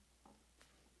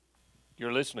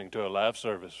You're listening to a live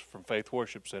service from Faith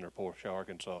Worship Center, Portia,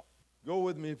 Arkansas. Go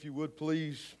with me, if you would,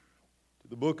 please, to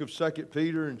the book of 2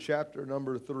 Peter and chapter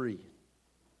number 3.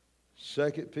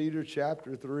 2 Peter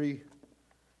chapter 3,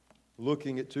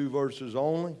 looking at 2 verses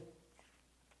only.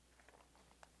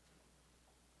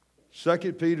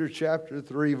 2 Peter chapter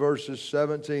 3, verses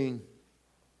 17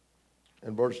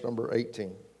 and verse number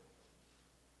 18.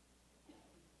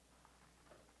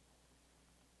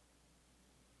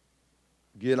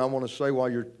 Again, I want to say while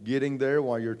you're getting there,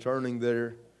 while you're turning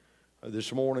there,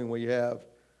 this morning we have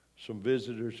some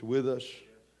visitors with us.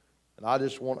 And I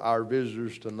just want our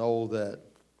visitors to know that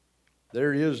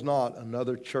there is not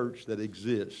another church that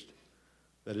exists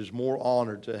that is more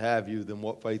honored to have you than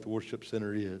what Faith Worship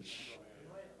Center is.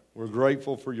 We're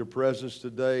grateful for your presence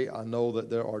today. I know that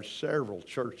there are several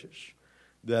churches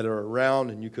that are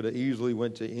around and you could have easily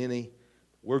went to any.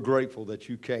 We're grateful that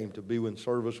you came to be in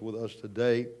service with us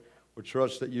today. We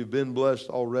trust that you've been blessed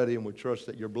already, and we trust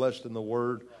that you're blessed in the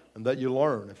Word and that you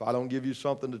learn. If I don't give you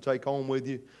something to take home with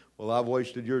you, well, I've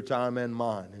wasted your time and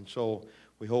mine. And so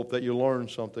we hope that you learn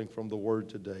something from the Word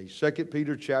today. 2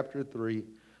 Peter chapter 3,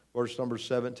 verse number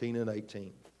 17 and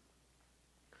 18.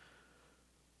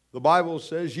 The Bible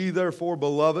says, "Ye therefore,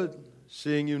 beloved,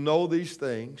 seeing you know these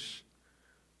things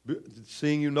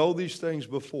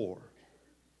before,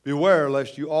 beware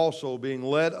lest you also, being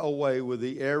led away with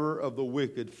the error of the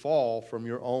wicked, fall from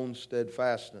your own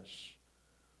steadfastness.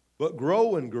 But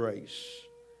grow in grace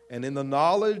and in the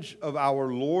knowledge of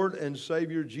our Lord and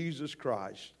Savior Jesus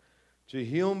Christ. To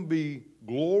Him be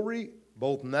glory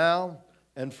both now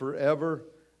and forever.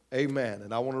 Amen."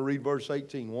 And I want to read verse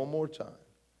 18 one more time.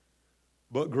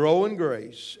 "But grow in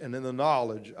grace and in the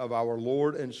knowledge of our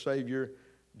Lord and Savior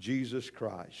Jesus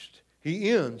Christ." He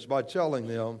ends by telling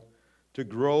them to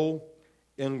grow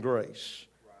in grace.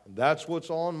 And that's what's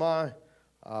on my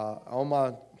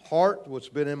heart, what's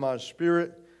been in my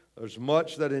spirit. There's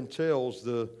much that entails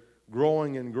the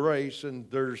growing in grace,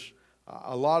 and there's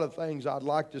a lot of things I'd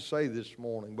like to say this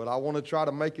morning, but I want to try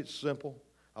to make it simple.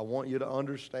 I want you to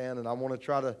understand, and I want to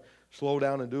try to slow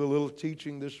down and do a little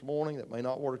teaching this morning. That may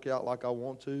not work out like I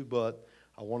want to, but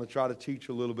I want to try to teach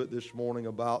a little bit this morning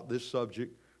about this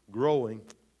subject, growing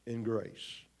in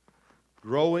grace.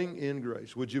 Growing in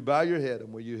grace. Would you bow your head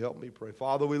and will you help me pray?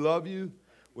 Father, we love you.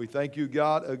 We thank you,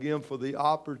 God, again for the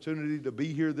opportunity to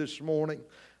be here this morning.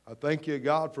 I thank you,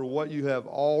 God, for what you have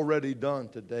already done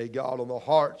today, God, on the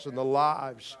hearts and the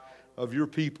lives of your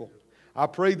people. I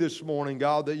pray this morning,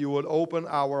 God, that you would open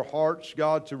our hearts,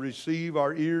 God, to receive,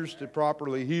 our ears to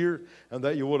properly hear, and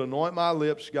that you would anoint my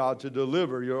lips, God, to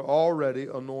deliver your already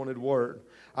anointed word.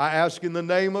 I ask in the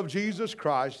name of Jesus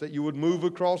Christ that you would move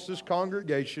across this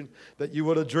congregation, that you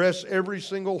would address every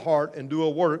single heart and do a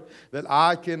work that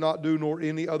I cannot do nor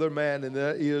any other man, and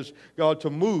that is, God, to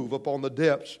move upon the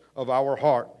depths of our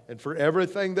heart. And for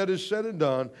everything that is said and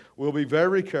done, we'll be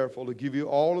very careful to give you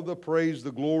all of the praise,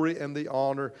 the glory, and the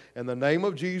honor. In the name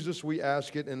of Jesus we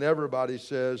ask it, and everybody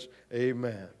says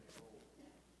amen.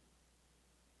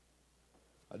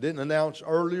 I didn't announce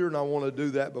earlier, and I want to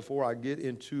do that before I get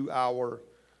into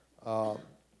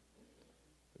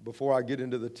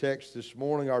the text this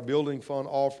morning. Our building fund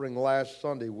offering last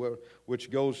Sunday, which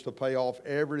goes to pay off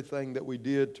everything that we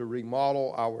did to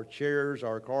remodel our chairs,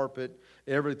 our carpet,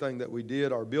 everything that we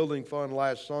did. Our building fund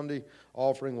last Sunday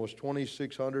offering was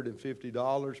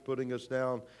 $2,650, putting us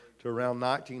down to around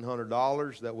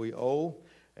 $1,900 that we owe.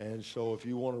 And so if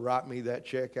you want to write me that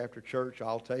check after church,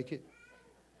 I'll take it.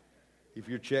 If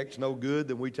your check's no good,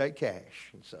 then we take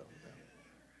cash. And so,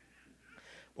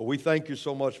 but we thank you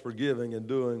so much for giving and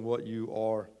doing what you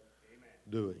are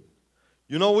doing.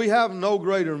 You know, we have no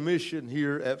greater mission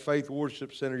here at Faith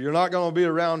Worship Center. You're not going to be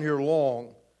around here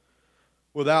long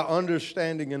without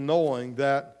understanding and knowing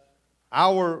that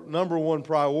our number one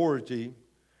priority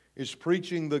is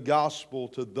preaching the gospel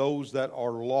to those that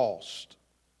are lost,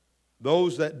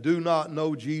 those that do not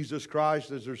know Jesus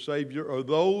Christ as their Savior, or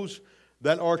those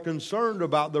that are concerned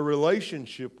about the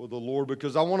relationship with the Lord.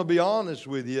 Because I want to be honest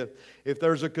with you, if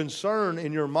there's a concern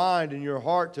in your mind and your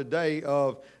heart today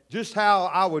of just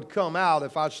how I would come out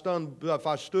if I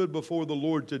stood before the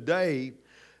Lord today,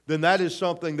 then that is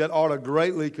something that ought to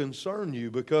greatly concern you,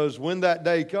 because when that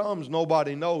day comes,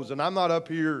 nobody knows. And I'm not up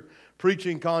here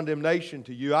preaching condemnation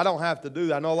to you. I don't have to do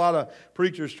that. I know a lot of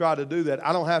preachers try to do that.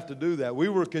 I don't have to do that. We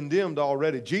were condemned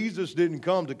already. Jesus didn't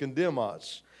come to condemn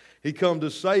us. He come to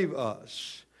save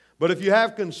us. But if you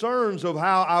have concerns of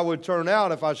how I would turn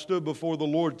out if I stood before the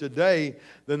Lord today,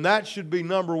 then that should be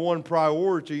number one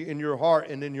priority in your heart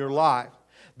and in your life.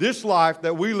 This life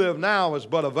that we live now is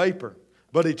but a vapor,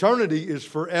 but eternity is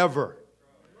forever.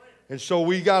 And so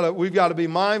we've got to be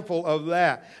mindful of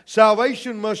that.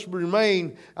 Salvation must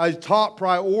remain a top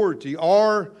priority.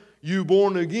 Are you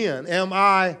born again? Am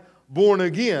I born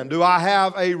again? Do I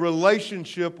have a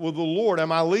relationship with the Lord? Am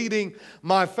I leading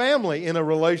my family in a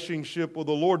relationship with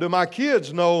the Lord? Do my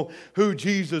kids know who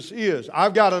Jesus is?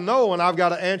 I've got to know, and I've got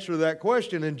to answer that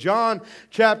question. In John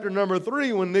chapter number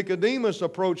 3, when Nicodemus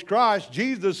approached Christ,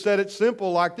 Jesus said it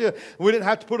simple like this. We didn't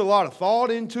have to put a lot of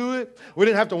thought into it. We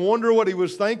didn't have to wonder what he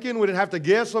was thinking. We didn't have to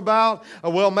guess about,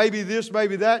 well, maybe this,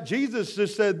 maybe that. Jesus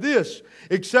just said this: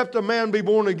 except a man be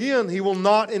born again, he will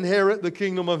not inherit the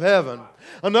kingdom of heaven.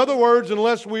 In other words,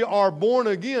 unless we are born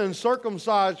again,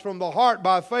 circumcised from the heart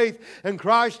by faith in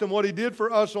Christ and what He did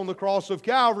for us on the cross of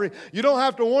Calvary, you don't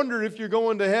have to wonder if you're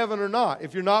going to heaven or not.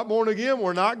 If you're not born again,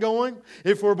 we're not going.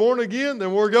 If we're born again,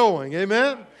 then we're going.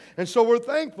 Amen? And so we're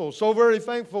thankful, so very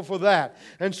thankful for that.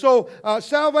 And so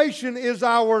salvation is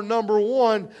our number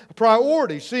one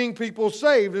priority, seeing people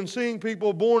saved and seeing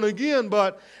people born again.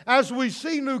 But as we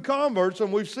see new converts,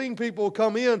 and we've seen people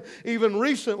come in even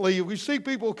recently, we see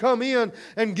people come in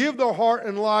and give their heart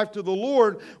and life to the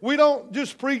Lord. We don't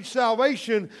just preach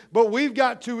salvation, but we've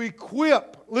got to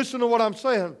equip, listen to what I'm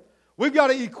saying, we've got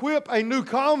to equip a new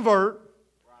convert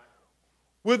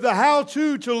with the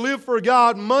how-to to live for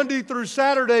God Monday through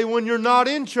Saturday when you're not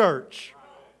in church.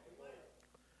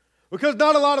 Because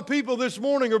not a lot of people this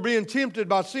morning are being tempted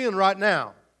by sin right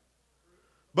now.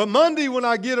 But Monday, when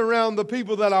I get around the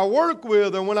people that I work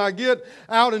with, and when I get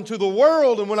out into the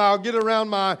world, and when I get around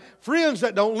my friends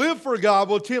that don't live for God,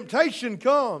 well, temptation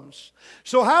comes.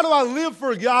 So how do I live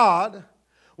for God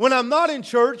when I'm not in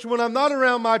church, when I'm not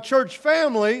around my church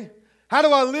family? How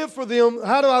do I live for them?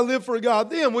 How do I live for God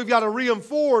then? We've got to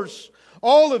reinforce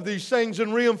all of these things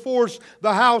and reinforce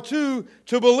the how-to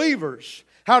to believers.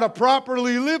 How to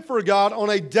properly live for God on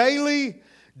a daily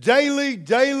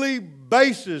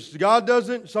basis. God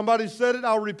doesn't, somebody said it,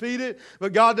 I'll repeat it,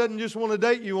 but God doesn't just want to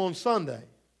date you on Sunday.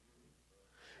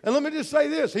 And let me just say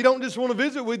this, He don't just want to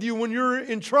visit with you when you're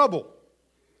in trouble.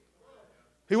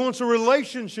 He wants a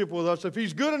relationship with us. If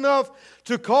He's good enough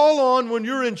to call on when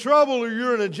you're in trouble or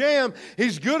you're in a jam,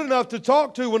 He's good enough to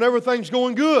talk to when everything's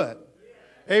going good.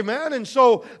 Amen? And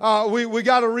so we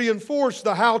got to reinforce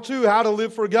the how to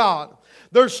live for God.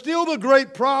 There's still the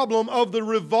great problem of the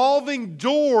revolving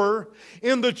door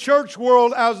in the church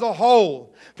world as a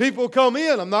whole. People come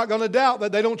in, I'm not going to doubt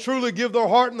that they don't truly give their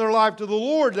heart and their life to the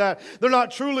Lord, that they're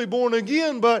not truly born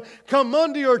again, but come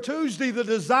Monday or Tuesday, the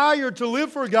desire to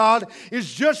live for God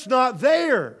is just not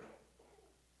there.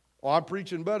 Oh, I'm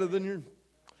preaching better than you.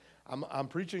 I'm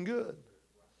preaching good.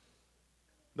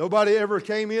 Nobody ever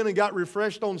came in and got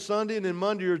refreshed on Sunday, and then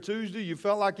Monday or Tuesday you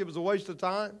felt like it was a waste of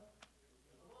time?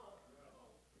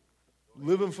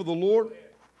 Living for the Lord.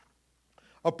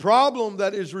 A problem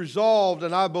that is resolved,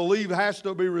 and I believe has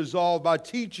to be resolved by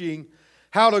teaching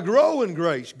how to grow in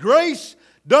grace. Grace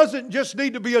doesn't just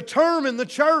need to be a term in the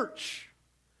church.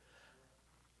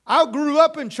 I grew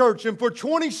up in church, and for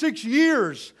 26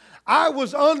 years, I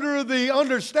was under the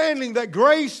understanding that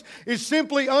grace is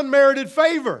simply unmerited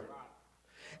favor.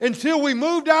 Until we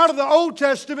moved out of the Old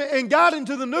Testament and got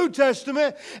into the New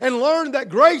Testament and learned that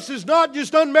grace is not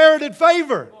just unmerited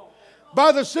favor.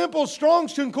 By the simple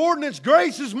Strong's Concordance,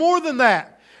 grace is more than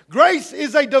that. Grace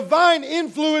is a divine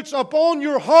influence upon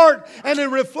your heart and a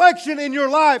reflection in your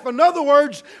life. In other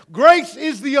words, grace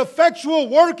is the effectual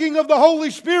working of the Holy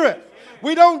Spirit.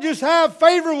 We don't just have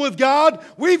favor with God,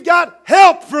 we've got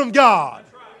help from God.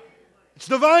 It's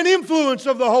divine influence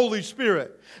of the Holy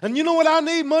Spirit. And you know what I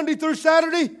need Monday through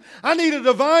Saturday? I need a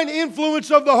divine influence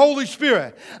of the Holy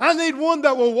Spirit. I need one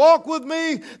that will walk with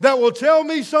me, that will tell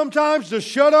me sometimes to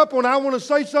shut up when I want to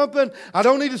say something I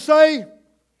don't need to say.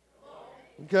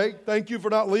 Okay, thank you for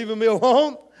not leaving me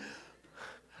alone.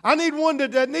 I need one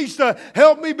that needs to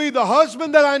help me be the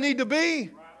husband that I need to be.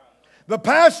 The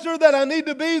pastor that I need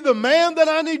to be, the man that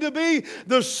I need to be,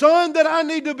 the son that I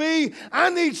need to be. I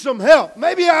need some help.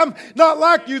 Maybe I'm not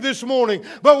like you this morning,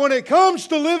 but when it comes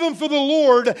to living for the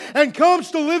Lord and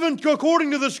comes to living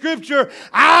according to the Scripture,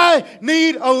 I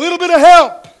need a little bit of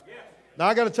help. Now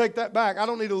I got to take that back. I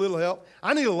don't need a little help.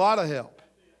 I need a lot of help.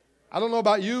 I don't know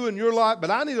about you and your life,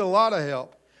 but I need a lot of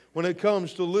help when it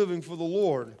comes to living for the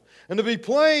Lord. And to be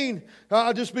plain,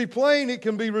 it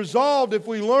can be resolved if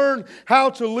we learn how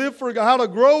to live for God, how to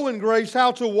grow in grace,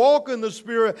 how to walk in the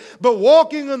Spirit. But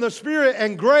walking in the Spirit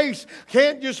and grace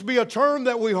can't just be a term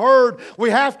that we heard. We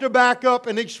have to back up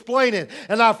and explain it.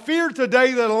 And I fear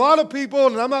today that a lot of people,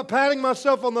 and I'm not patting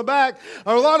myself on the back,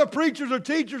 or a lot of preachers or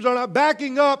teachers are not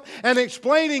backing up and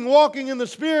explaining walking in the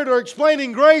Spirit or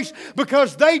explaining grace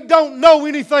because they don't know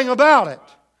anything about it.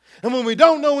 And when we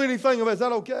don't know anything about it, is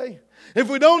that okay? If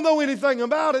we don't know anything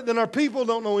about it, then our people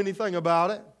don't know anything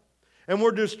about it. And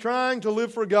we're just trying to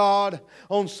live for God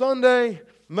on Sunday,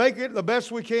 make it the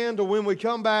best we can to when we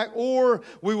come back, or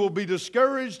we will be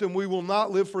discouraged and we will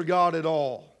not live for God at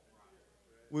all.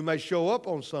 We may show up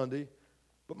on Sunday,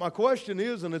 but my question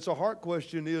is, and it's a heart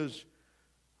question, is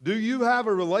do you have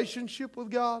a relationship with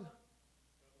God?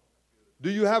 Do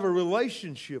you have a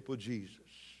relationship with Jesus?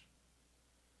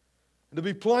 And to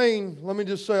be plain, let me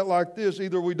just say it like this.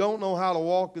 Either we don't know how to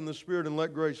walk in the Spirit and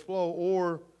let grace flow,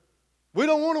 or we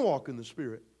don't want to walk in the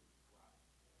Spirit.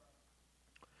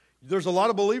 There's a lot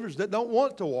of believers that don't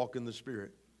want to walk in the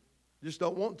Spirit. Just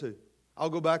don't want to. I'll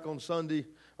go back on Sunday.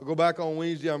 I'll go back on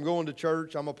Wednesday. I'm going to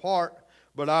church. I'm a part.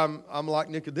 But I'm like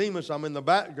Nicodemus. I'm in the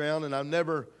background, and I'm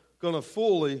never going to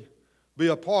fully be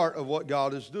a part of what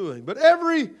God is doing. But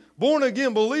every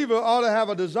born-again believer ought to have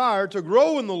a desire to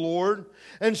grow in the Lord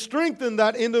and strengthen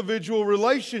that individual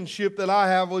relationship that I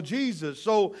have with Jesus.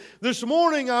 So this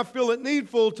morning I feel it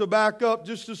needful to back up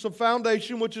just to some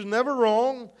foundation, which is never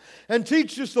wrong, and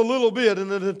teach just a little bit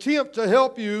in an attempt to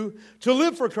help you to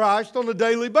live for Christ on a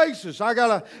daily basis. I got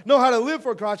to know how to live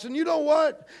for Christ. And you know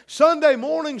what? Sunday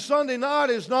morning, Sunday night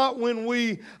is not when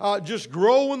we just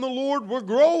grow in the Lord. We're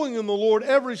growing in the Lord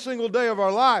every single day of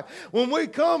our life. When we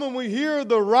come and we hear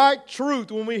the right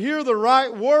truth, when we hear the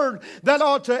right word, that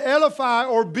ought to edify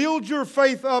or build your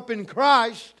faith up in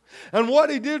Christ and what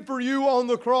He did for you on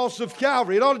the cross of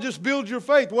Calvary. It ought to just build your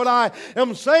faith. What I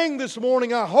am saying this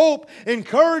morning, I hope,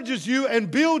 encourages you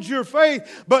and builds your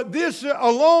faith. But this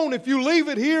alone, if you leave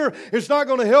it here, it's not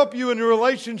going to help you in your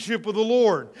relationship with the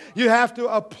Lord. You have to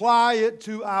apply it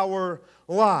to our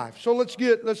life. So let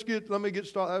me get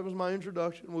started. That was my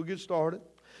introduction. We'll get started.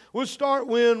 We'll start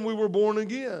when we were born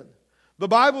again. The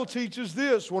Bible teaches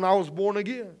this: when I was born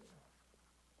again.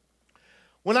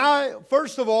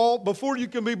 First of all, before you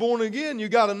can be born again, you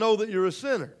got to know that you're a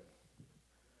sinner.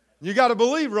 You got to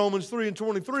believe Romans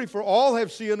 3:23, for all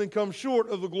have sinned and come short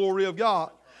of the glory of God.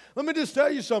 Let me just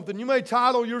tell you something. You may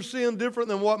title your sin different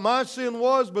than what my sin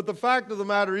was, but the fact of the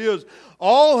matter is,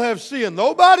 all have sinned.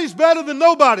 Nobody's better than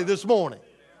nobody this morning.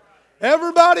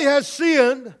 Everybody has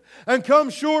sinned and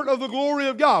come short of the glory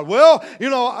of God. Well,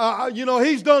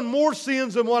 He's done more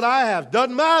sins than what I have.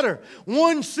 Doesn't matter.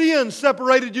 One sin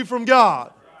separated you from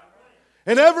God.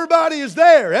 And everybody is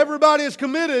there. Everybody is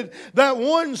committed that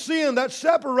one sin that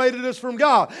separated us from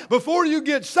God. Before you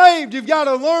get saved, you've got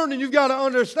to learn and you've got to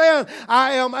understand,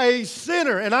 I am a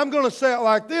sinner. And I'm going to say it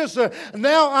like this.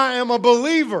 Now I am a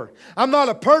believer. I'm not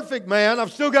a perfect man.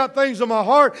 I've still got things in my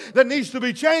heart that needs to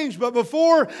be changed. But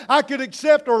before I could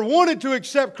accept or wanted to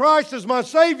accept Christ as my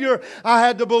Savior, I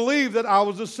had to believe that I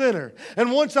was a sinner.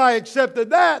 And once I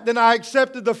accepted that, then I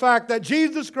accepted the fact that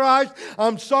Jesus Christ,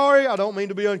 I'm sorry, I don't mean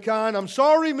to be unkind, I'm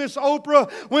sorry, Miss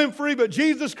Oprah Winfrey, but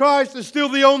Jesus Christ is still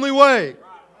the only way.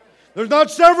 There's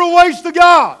not several ways to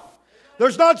God.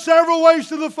 There's not several ways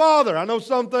to the Father. I know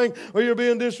something where you're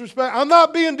being disrespectful. I'm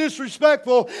not being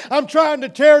disrespectful. I'm trying to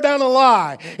tear down a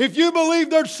lie. If you believe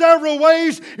there's several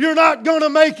ways, you're not going to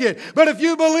make it. But if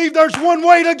you believe there's one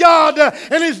way to God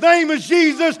and His name is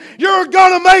Jesus, you're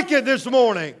going to make it this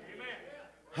morning.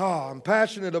 Oh, I'm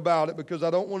passionate about it because I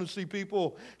don't want to see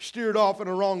people steered off in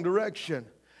a wrong direction.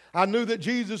 I knew that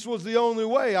Jesus was the only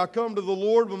way. I come to the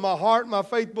Lord with my heart, my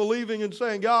faith, believing and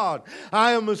saying, God,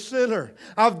 I am a sinner.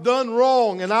 I've done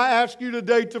wrong, and I ask you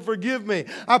today to forgive me.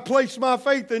 I place my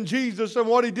faith in Jesus and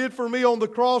what He did for me on the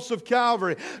cross of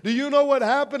Calvary. Do you know what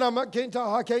happened? I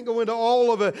can't go into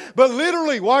all of it. But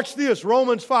literally, watch this.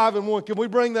 Romans 5:1. Can we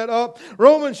bring that up?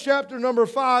 Romans chapter number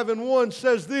 5:1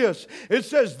 says this. It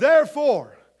says,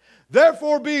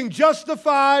 Therefore, being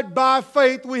justified by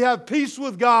faith, we have peace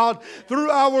with God through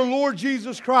our Lord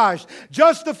Jesus Christ.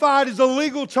 Justified is a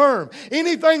legal term.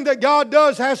 Anything that God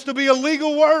does has to be a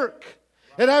legal work.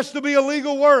 It has to be a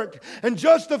legal work. And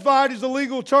justified is a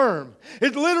legal term.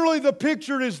 It literally, the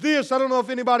picture is this. I don't know if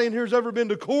anybody in here has ever been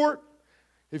to court.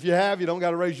 If you have, you don't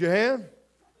got to raise your hand.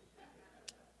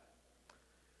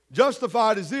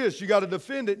 Justified is this. You got a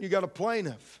defendant and you got a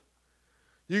plaintiff.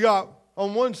 You got,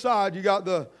 on one side, you got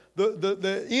the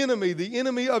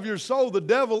enemy of your soul, the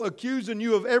devil, accusing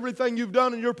you of everything you've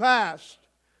done in your past.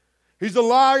 He's a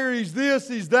liar, he's this,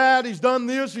 he's that, he's done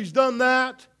this, he's done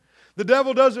that. The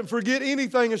devil doesn't forget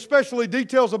anything, especially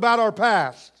details about our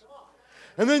past.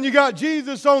 And then you got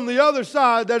Jesus on the other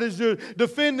side that is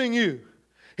defending you.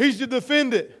 He's the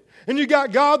defendant. And you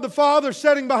got God the Father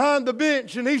sitting behind the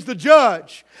bench, and He's the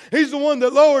judge. He's the one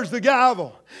that lowers the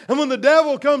gavel. And when the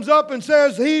devil comes up and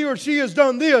says he or she has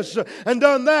done this and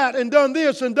done that and done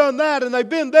this and done that, and they've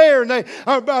been there and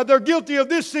they're guilty of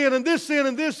this sin and this sin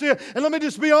and this sin. And let me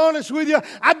just be honest with you,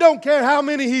 I don't care how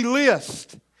many he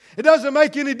lists. It doesn't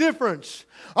make any difference.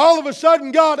 All of a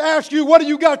sudden God asks you, what do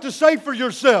you got to say for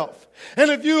yourself?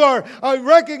 And if you are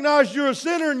recognized you're a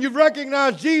sinner and you've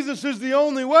recognized Jesus is the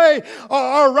only way,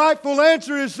 our rightful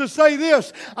answer is to say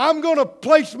this: I'm going to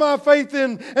place my faith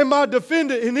in my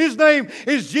defendant, and His name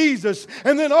is Jesus.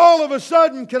 And then all of a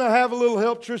sudden, can I have a little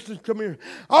help? Tristan, come here.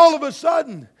 All of a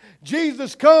sudden,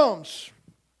 Jesus comes.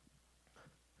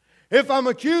 If I'm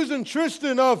accusing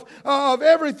Tristan of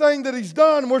everything that he's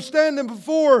done, we're standing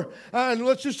before, and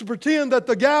let's just pretend that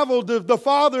the gavel, the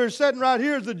Father is sitting right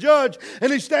here as the judge,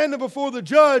 and he's standing before the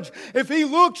judge. If he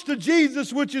looks to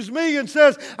Jesus, which is me, and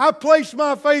says, I place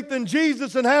my faith in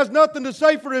Jesus, and has nothing to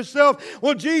say for himself,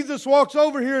 well, Jesus walks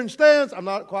over here and stands. I'm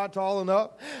not quite tall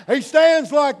enough. He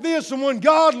stands like this, and when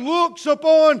God looks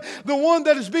upon the one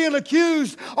that is being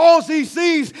accused, all he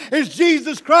sees is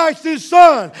Jesus Christ, His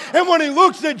Son. And when he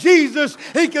looks at Jesus,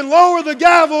 he can lower the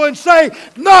gavel and say,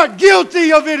 not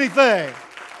guilty of anything.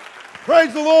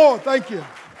 Praise the Lord. Thank you.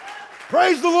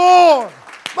 Praise the Lord.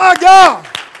 My God,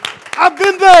 I've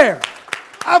been there.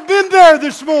 I've been there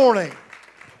this morning.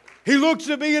 He looks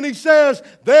at me and he says,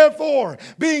 therefore,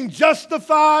 being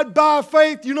justified by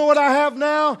faith, you know what I have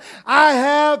now? I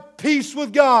have peace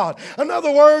with God. In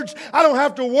other words, I don't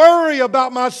have to worry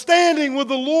about my standing with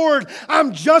the Lord.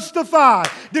 I'm justified,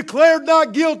 declared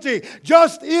not guilty,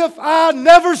 just if I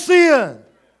never sin.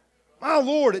 My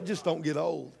Lord, it just don't get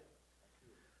old.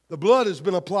 The blood has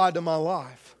been applied to my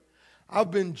life.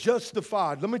 I've been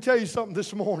justified. Let me tell you something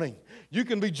this morning. You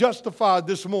can be justified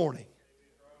this morning.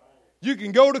 You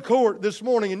can go to court this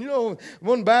morning, and you know,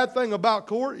 one bad thing about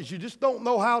court is you just don't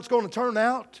know how it's going to turn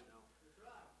out.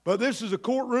 But this is a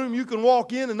courtroom you can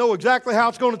walk in and know exactly how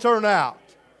it's going to turn out.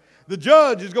 The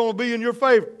judge is going to be in your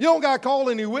favor. You don't got to call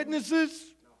any witnesses.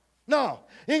 No.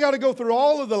 You ain't got to go through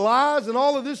all of the lies and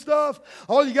all of this stuff.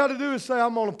 All you got to do is say,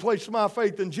 I'm going to place my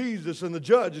faith in Jesus, and the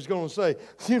judge is going to say,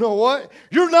 you know what?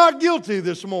 You're not guilty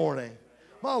this morning.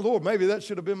 My Lord, maybe that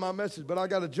should have been my message, but I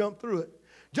got to jump through it.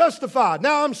 Justified.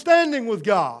 Now I'm standing with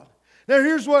God. Now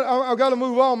here's what, I've got to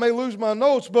move on, may lose my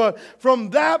notes, but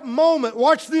from that moment,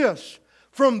 watch this.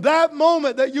 From that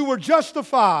moment that you were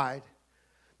justified,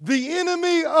 the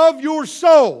enemy of your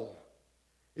soul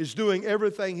is doing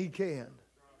everything he can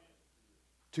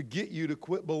to get you to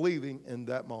quit believing in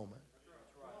that moment.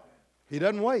 He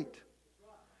doesn't wait.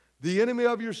 The enemy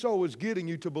of your soul is getting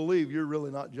you to believe you're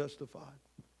really not justified.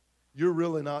 You're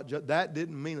really not, that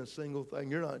didn't mean a single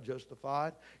thing. You're not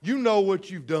justified. You know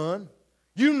what you've done.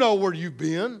 You know where you've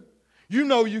been. You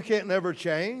know you can't never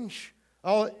change.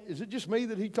 Is it just me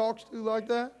that he talks to like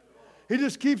that? He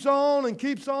just keeps on and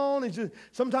keeps on.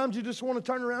 Sometimes you just want to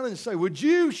turn around and say, would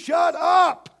you shut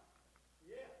up?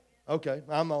 Okay,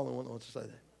 I'm the only one that wants to say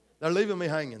that. They're leaving me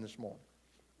hanging this morning.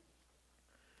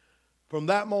 From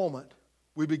that moment,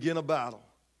 we begin a battle,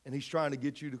 and he's trying to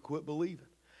get you to quit believing.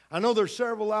 I know there's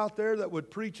several out there that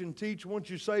would preach and teach, once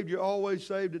you're saved, you're always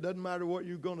saved. It doesn't matter what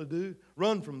you're going to do.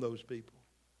 Run from those people.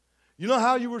 You know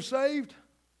how you were saved?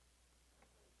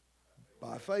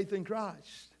 By faith in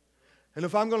Christ. And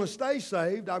if I'm going to stay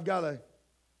saved, I've got to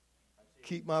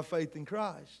keep my faith in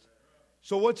Christ.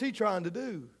 So what's he trying to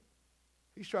do?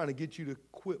 He's trying to get you to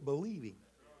quit believing.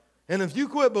 And if you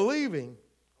quit believing,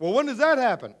 well, when does that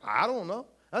happen? I don't know.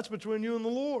 That's between you and the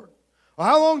Lord. Well,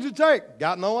 how long does it take?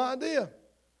 Got no idea.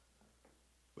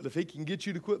 But if he can get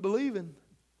you to quit believing,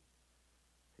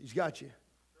 he's got you.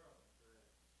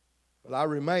 But I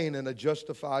remain in a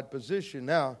justified position.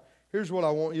 Now, here's what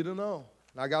I want you to know.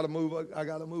 I got to move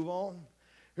on.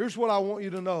 Here's what I want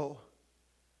you to know.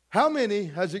 How many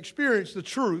has experienced the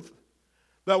truth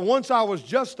that once I was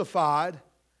justified,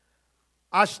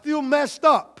 I still messed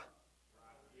up?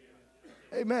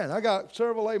 Amen. I got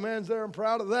several amens there. I'm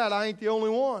proud of that. I ain't the only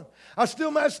one. I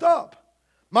still messed up.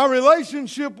 My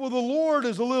relationship with the Lord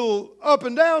is a little up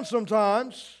and down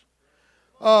sometimes.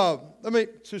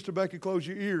 Sister Becky, close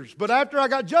your ears. But after I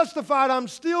got justified, I'm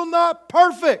still not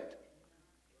perfect.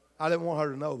 I didn't want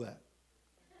her to know that.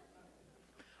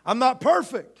 I'm not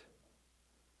perfect.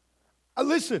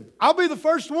 Listen, I'll be the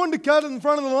first one to cut in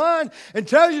front of the line and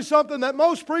tell you something that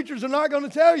most preachers are not going to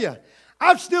tell you.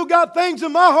 I've still got things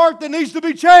in my heart that needs to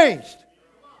be changed.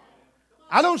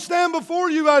 I don't stand before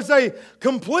you as a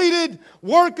completed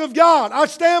work of God. I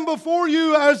stand before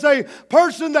you as a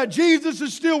person that Jesus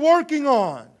is still working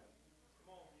on.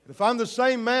 If I'm the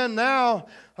same man now,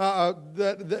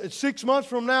 6 months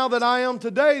from now that I am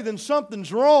today, then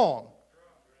something's wrong.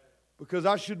 Because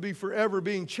I should be forever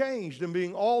being changed and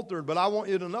being altered. But I want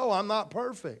you to know I'm not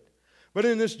perfect. But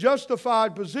in this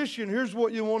justified position, here's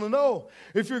what you want to know.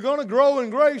 If you're going to grow in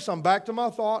grace, I'm back to my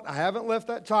thought. I haven't left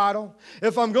that title.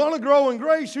 If I'm going to grow in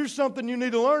grace, here's something you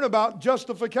need to learn about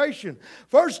justification.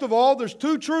 First of all, there's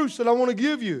two truths that I want to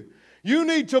give you. You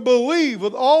need to believe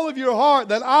with all of your heart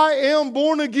that I am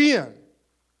born again.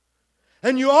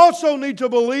 And you also need to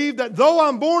believe that though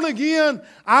I'm born again,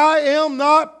 I am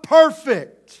not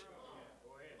perfect.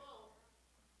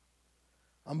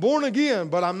 I'm born again,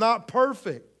 but I'm not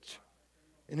perfect.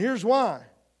 And here's why.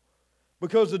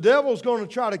 Because the devil's going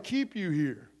to try to keep you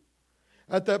here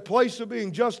at that place of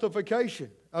being justification,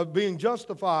 of being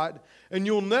justified, and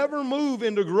you'll never move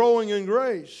into growing in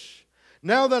grace.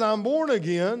 Now that I'm born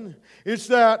again, it's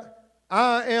that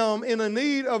I am in a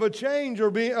need of a change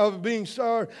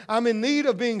I'm in need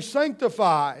of being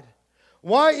sanctified.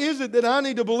 Why is it that I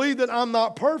need to believe that I'm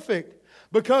not perfect?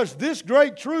 Because this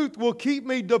great truth will keep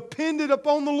me dependent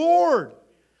upon the Lord.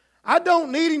 I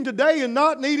don't need Him today and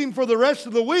not need Him for the rest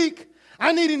of the week.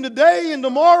 I need Him today and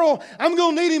tomorrow. I'm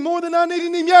going to need Him more than I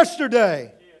needed Him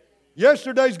yesterday.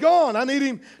 Yesterday's gone. I need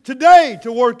Him today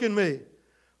to work in me.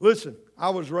 Listen, I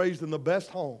was raised in the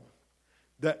best home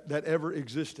that ever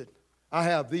existed. I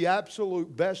have the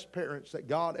absolute best parents that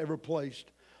God ever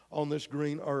placed on this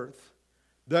green earth.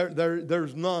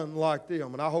 There's none like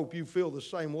them, and I hope you feel the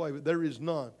same way, but there is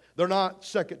none. They're not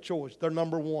second choice. They're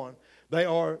number one. They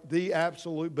are the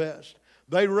absolute best.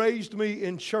 They raised me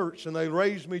in church, and they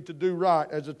raised me to do right.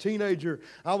 As a teenager,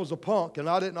 I was a punk, and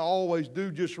I didn't always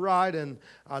do just right, and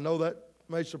I know that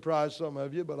may surprise some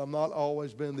of you, but I'm not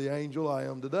always been the angel I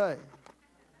am today.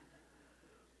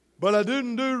 But I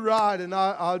didn't do right, and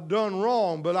I've done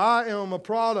wrong. But I am a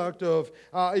product of,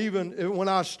 even when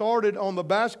I started on the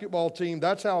basketball team,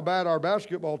 that's how bad our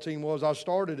basketball team was. I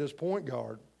started as point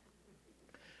guard.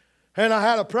 And I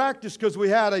had a practice because we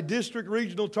had a district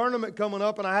regional tournament coming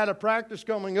up, and I had a practice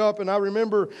coming up. And I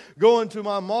remember going to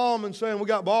my mom and saying, we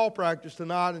got ball practice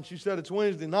tonight. And she said, it's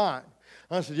Wednesday night.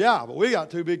 I said, yeah, but we got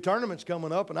two big tournaments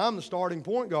coming up, and I'm the starting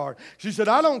point guard. She said,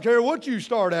 I don't care what you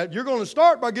start at. You're going to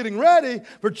start by getting ready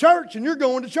for church, and you're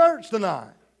going to church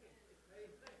tonight.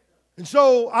 And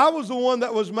so I was the one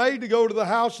that was made to go to the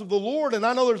house of the Lord. And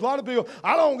I know there's a lot of people,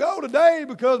 I don't go today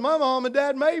because my mom and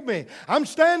dad made me. I'm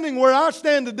standing where I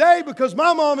stand today because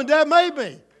my mom and dad made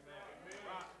me.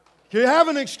 You have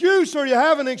an excuse or you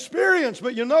have an experience,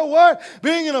 but you know what?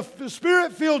 Being in a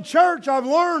Spirit-filled church, I've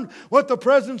learned what the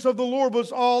presence of the Lord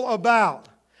was all about.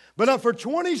 But for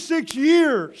 26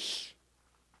 years,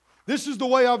 this is the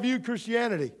way I viewed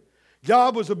Christianity.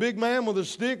 God was a big man with a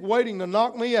stick waiting to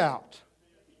knock me out.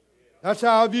 That's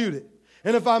how I viewed it.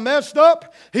 And if I messed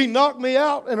up, He knocked me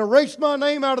out and erased my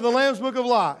name out of the Lamb's Book of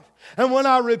Life. And when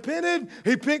I repented,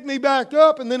 He picked me back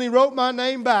up and then He wrote my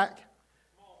name back.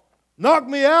 Knocked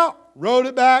me out, wrote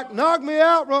it back. Knocked me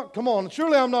out. Come on,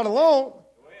 surely I'm not alone.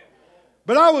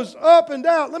 But I was up and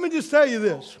down. Let me just tell you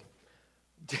this.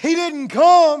 He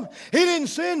didn't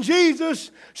send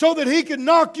Jesus so that He could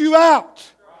knock you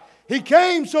out. He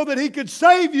came so that He could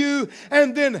save you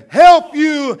and then help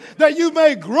you that you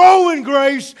may grow in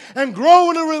grace and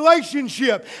grow in a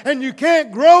relationship. And you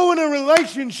can't grow in a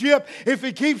relationship if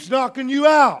He keeps knocking you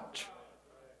out.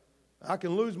 I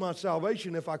can lose my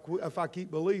salvation if I keep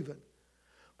believing.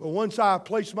 But once I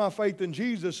place my faith in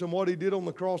Jesus and what He did on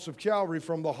the cross of Calvary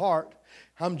from the heart,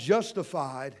 I'm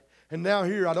justified. And now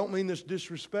here, I don't mean this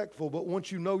disrespectful, but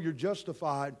once you know you're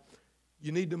justified,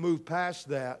 you need to move past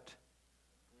that.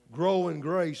 Grow in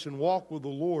grace and walk with the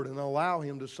Lord and allow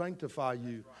Him to sanctify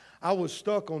you. I was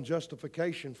stuck on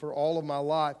justification for all of my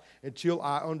life until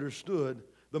I understood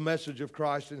the message of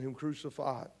Christ and Him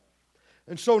crucified.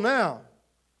 And so now,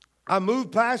 I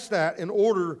moved past that in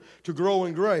order to grow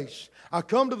in grace. I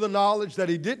come to the knowledge that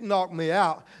He didn't knock me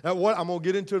out. That what I'm going to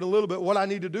get into it a little bit. What I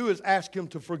need to do is ask Him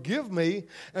to forgive me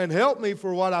and help me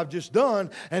for what I've just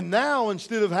done. And now,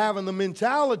 instead of having the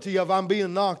mentality of I'm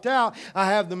being knocked out, I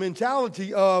have the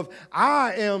mentality of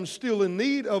I am still in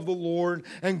need of the Lord,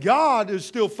 and God is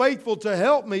still faithful to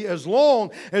help me as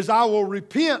long as I will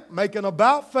repent, make an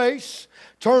about face,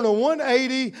 turn a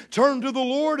 180, turn to the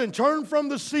Lord and turn from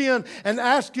the sin and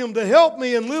ask Him to help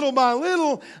me. And little by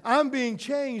little, I'm being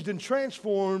changed and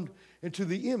transformed into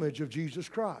the image of Jesus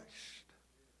Christ.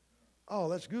 Oh,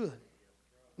 that's good.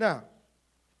 Now,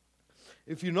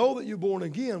 if you know that you're born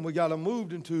again, we got to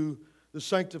move into the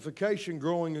sanctification,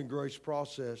 growing in grace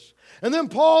process. And then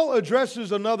Paul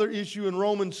addresses another issue in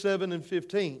Romans 7 and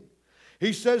 15.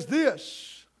 He says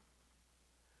this,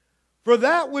 For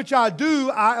that which I do,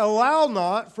 I allow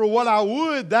not. For what I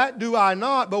would, that do I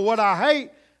not. But what I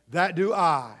hate, that do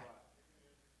I.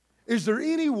 Is there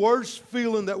any worse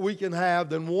feeling that we can have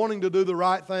than wanting to do the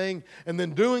right thing and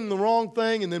then doing the wrong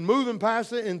thing and then moving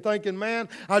past it and thinking, man,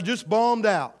 I just bombed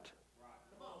out?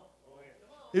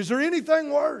 Is there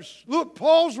anything worse? Look,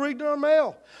 Paul's reading our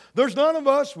mail. There's none of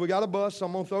us, we got a bus,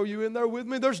 I'm going to throw you in there with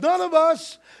me. There's none of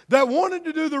us that wanted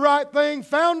to do the right thing,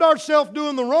 found ourselves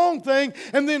doing the wrong thing,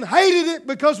 and then hated it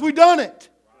because we done it.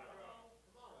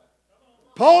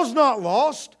 Paul's not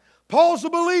lost. Paul's a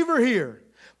believer here.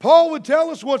 Paul would tell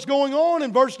us what's going on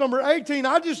in verse number 18.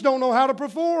 I just don't know how to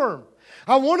perform.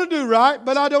 I want to do right,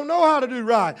 but I don't know how to do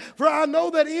right. For I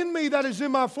know that in me, that is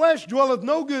in my flesh, dwelleth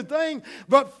no good thing,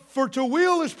 but for to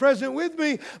will is present with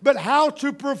me, but how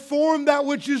to perform that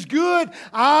which is good,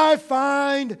 I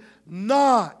find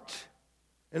not.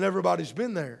 And everybody's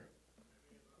been there.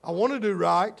 I want to do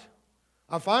right.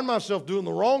 I find myself doing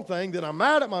the wrong thing, then I'm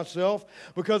mad at myself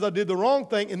because I did the wrong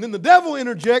thing, and then the devil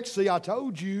interjects, see, I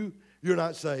told you you're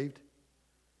not saved.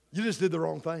 You just did the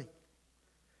wrong thing.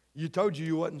 You told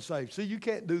you wasn't saved. See, you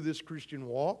can't do this Christian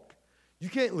walk. You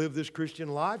can't live this Christian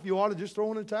life. You ought to just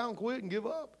throw in the towel and quit and give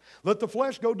up. Let the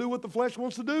flesh go do what the flesh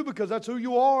wants to do because that's who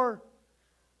you are.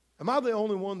 Am I the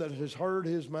only one that has heard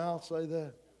his mouth say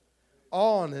that?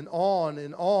 On and on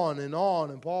and on and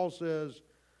on. And Paul says,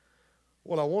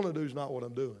 what I want to do is not what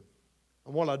I'm doing.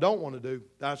 And what I don't want to do,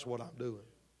 that's what I'm doing.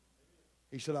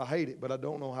 He said, I hate it, but I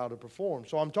don't know how to perform.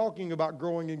 So I'm talking about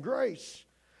growing in grace.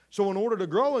 So in order to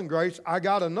grow in grace, I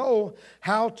got to know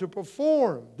how to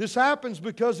perform. This happens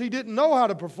because he didn't know how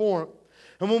to perform.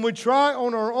 And when we try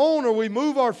on our own or we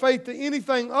move our faith to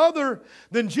anything other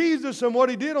than Jesus and what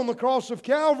he did on the cross of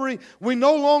Calvary, we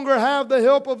no longer have the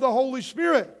help of the Holy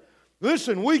Spirit.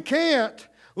 Listen, we can't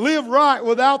live right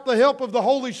without the help of the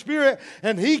Holy Spirit,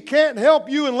 and he can't help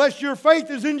you unless your faith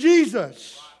is in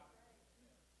Jesus.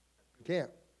 You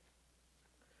can't.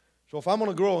 So if I'm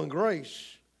going to grow in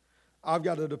grace, I've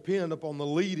got to depend upon the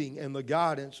leading and the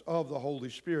guidance of the Holy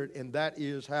Spirit, and that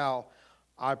is how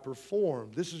I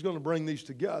perform. This is going to bring these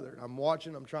together. I'm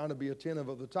watching, I'm trying to be attentive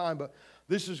of the time, but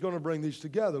this is going to bring these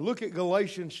together. Look at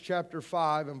Galatians chapter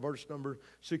 5 and verse number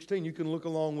 16. You can look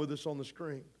along with us on the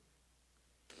screen.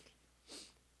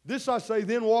 This I say,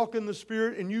 then walk in the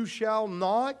Spirit, and you shall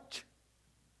not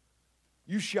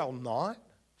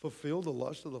fulfill the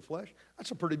lust of the flesh.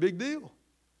 That's a pretty big deal.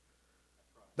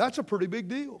 That's a pretty big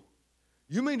deal.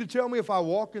 You mean to tell me if I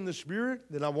walk in the Spirit,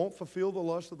 then I won't fulfill the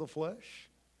lust of the flesh?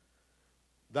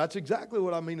 That's exactly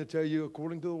what I mean to tell you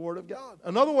according to the Word of God.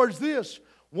 In other words,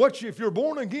 if you're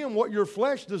born again, what your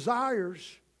flesh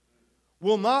desires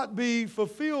will not be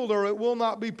fulfilled or it will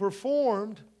not be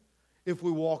performed if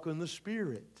we walk in the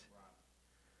Spirit.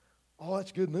 Oh,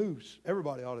 that's good news.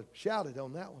 Everybody ought to shout it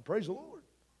on that one. Praise the Lord.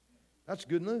 That's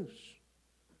good news.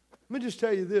 Let me just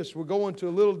tell you this. We're going to a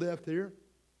little depth here.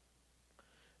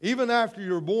 Even after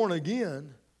you're born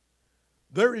again,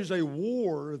 there is a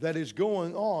war that is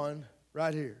going on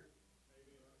right here.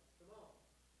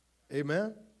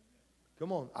 Amen?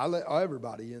 Come on. I let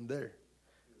everybody in there.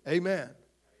 Amen.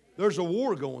 There's a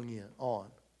war going on.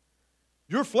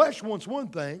 Your flesh wants one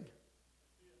thing,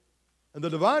 and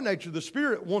the divine nature, the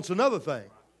Spirit, wants another thing.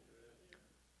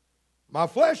 My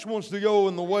flesh wants to go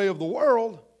in the way of the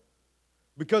world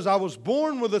because I was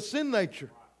born with a sin nature.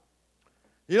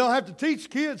 You don't have to teach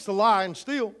kids to lie and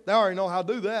steal. They already know how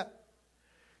to do that.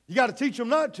 You got to teach them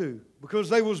not to because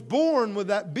they was born with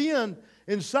that bend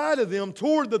inside of them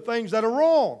toward the things that are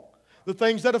wrong, the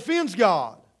things that offends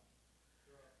God.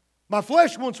 My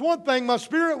flesh wants one thing, my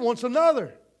spirit wants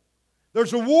another.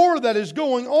 There's a war that is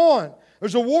going on.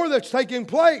 There's a war that's taking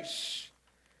place.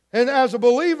 And as a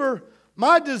believer,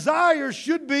 my desires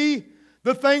should be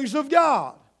the things of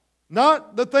God,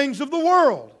 not the things of the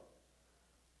world.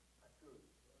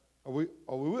 Are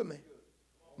we with me?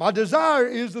 My desire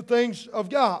is the things of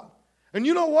God. And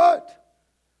you know what?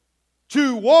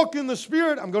 To walk in the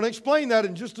Spirit, I'm going to explain that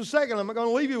in just a second. I'm not going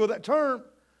to leave you with that term.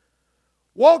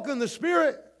 Walk in the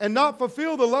Spirit and not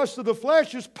fulfill the lust of the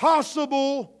flesh is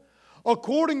possible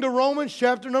according to Romans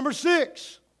chapter number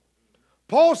 6.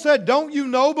 Paul said, don't you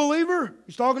know, believer?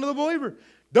 He's talking to the believer.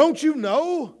 Don't you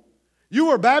know? You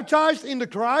were baptized into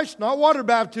Christ, not water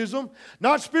baptism,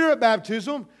 not spirit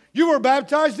baptism. You were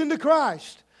baptized into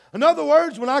Christ. In other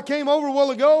words, when I came over a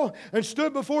while ago and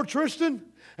stood before Tristan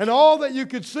and all that you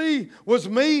could see was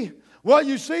me, what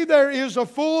you see there is a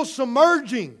full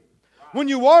submerging. When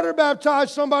you water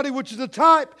baptize somebody, which is a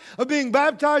type of being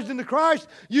baptized into Christ,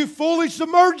 you fully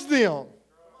submerge them.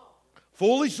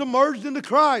 Fully submerged into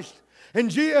Christ.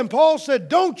 And Paul said,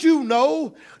 don't you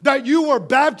know that you were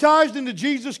baptized into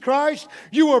Jesus Christ?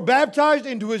 You were baptized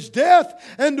into His death,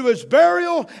 into His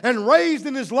burial, and raised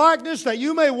in His likeness, that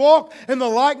you may walk in the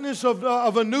likeness of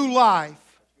a new life.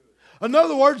 In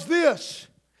other words, this,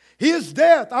 His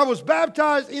death. I was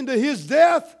baptized into His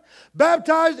death,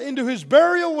 baptized into His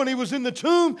burial when He was in the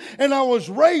tomb, and I was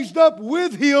raised up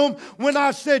with Him when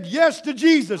I said yes to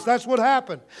Jesus. That's what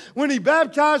happened. When He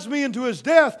baptized me into His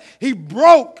death, He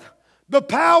broke the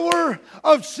power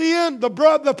of sin, the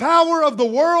power of the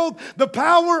world, the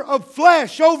power of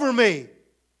flesh over me.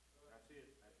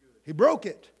 He broke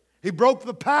it. He broke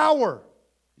the power.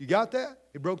 You got that?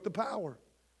 He broke the power.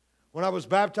 When I was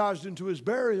baptized into His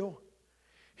burial,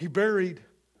 He buried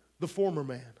the former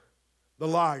man, the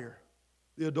liar,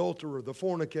 the adulterer, the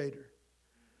fornicator,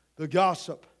 the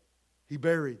gossip. He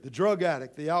buried. The drug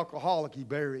addict, the alcoholic, He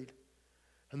buried.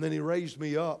 And then He raised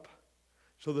me up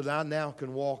so that I now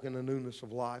can walk in the newness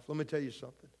of life. Let me tell you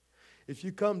something. If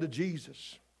you come to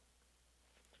Jesus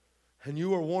and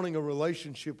you are wanting a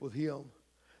relationship with Him,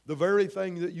 the very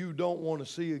thing that you don't want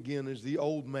to see again is the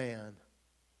old man.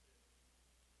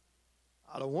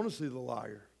 I don't want to see the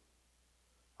liar.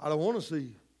 I don't want to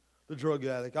see the drug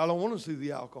addict. I don't want to see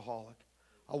the alcoholic.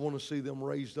 I want to see them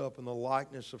raised up in the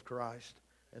likeness of Christ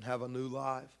and have a new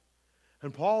life.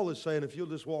 And Paul is saying if you'll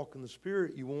just walk in the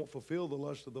Spirit, you won't fulfill the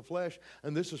lust of the flesh.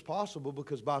 And this is possible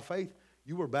because by faith,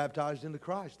 you were baptized into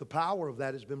Christ. The power of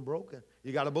that has been broken.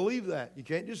 You got to believe that. You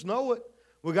can't just know it.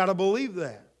 We got to believe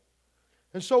that.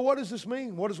 And so what does this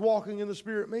mean? What does walking in the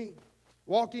Spirit mean?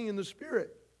 Walking in the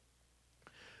Spirit.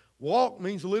 Walk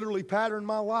means literally pattern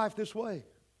my life this way.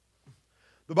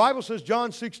 The Bible says,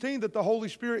 John 16, that the Holy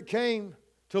Spirit came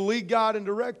to lead, guide, and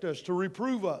direct us, to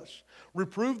reprove us.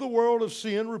 Reprove the world of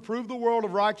sin, reprove the world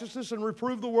of righteousness, and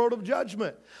reprove the world of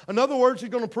judgment. In other words, He's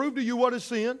going to prove to you what is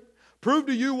sin, prove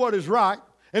to you what is right,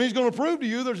 and He's going to prove to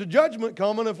you there's a judgment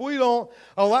coming if we don't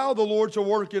allow the Lord to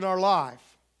work in our life.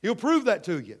 He'll prove that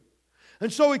to you.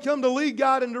 And so He come to lead,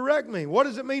 guide, and direct me. What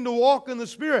does it mean to walk in the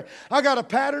Spirit? I got to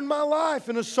pattern my life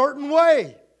in a certain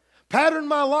way. Pattern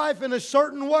my life in a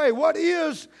certain way. What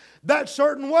is that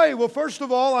certain way? Well, first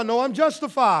of all, I know I'm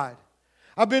justified.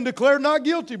 I've been declared not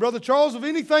guilty, Brother Charles, of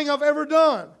anything I've ever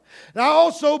done. And I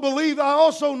also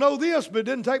know this, but it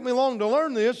didn't take me long to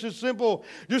learn this. Just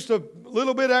a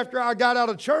little bit after I got out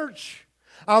of church,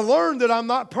 I learned that I'm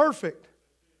not perfect.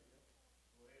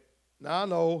 Now, I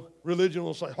know religion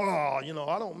will say, I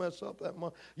don't mess up that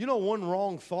much. One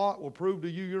wrong thought will prove to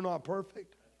you you're not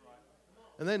perfect.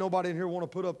 And ain't nobody in here want to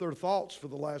put up their thoughts for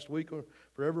the last week or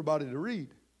for everybody to read.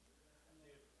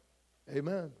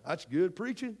 Amen. That's good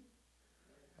preaching.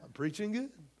 I'm preaching good.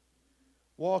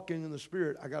 Walking in the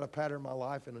Spirit, I got to pattern my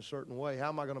life in a certain way. How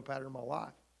am I going to pattern my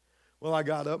life? Well, I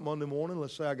got up Monday morning.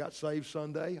 Let's say I got saved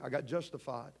Sunday. I got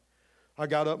justified. I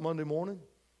got up Monday morning.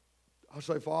 I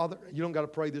say, Father, you don't got to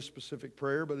pray this specific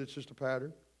prayer, but it's just a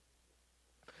pattern.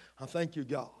 I thank you,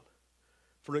 God,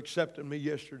 for accepting me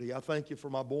yesterday. I thank you for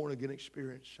my born-again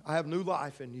experience. I have new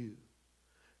life in you.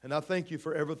 And I thank you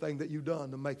for everything that you've done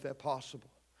to make that possible.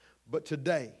 But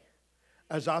today,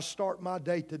 as I start my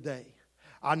day today,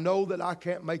 I know that I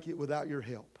can't make it without your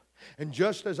help. And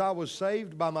just as I was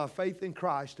saved by my faith in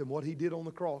Christ and what He did on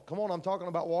the cross. Come on, I'm talking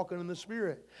about walking in the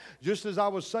Spirit. Just as I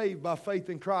was saved by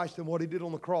faith in Christ and what He did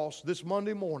on the cross, this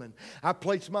Monday morning, I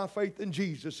placed my faith in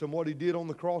Jesus and what He did on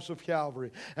the cross of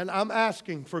Calvary. And I'm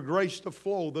asking for grace to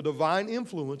flow, the divine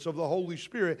influence of the Holy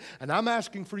Spirit. And I'm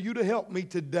asking for you to help me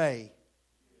today.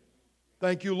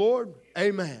 Thank you, Lord.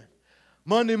 Amen.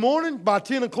 Monday morning, by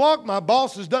 10 o'clock, my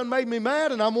boss has done made me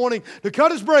mad and I'm wanting to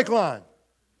cut his brake line.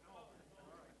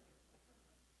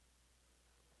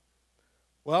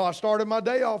 Well, I started my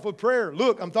day off with prayer.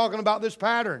 Look, I'm talking about this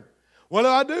pattern. What do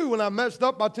I do when I messed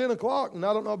up by 10 o'clock? And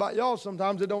I don't know about y'all,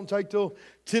 sometimes it don't take till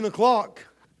 10 o'clock.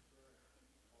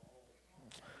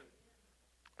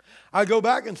 I go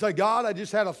back and say, God, I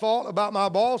just had a thought about my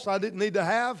boss I didn't need to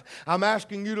have. I'm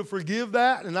asking you to forgive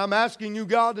that, and I'm asking you,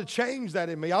 God, to change that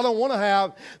in me. I don't want to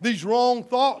have these wrong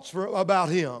thoughts about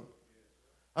him.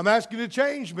 I'm asking you to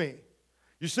change me.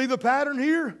 You see the pattern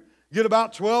here? Get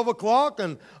about 12 o'clock,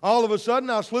 and all of a sudden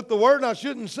I slip the word I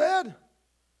shouldn't have said.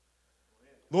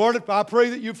 Lord, I pray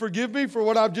that you forgive me for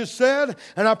what I've just said,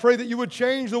 and I pray that you would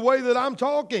change the way that I'm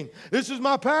talking. This is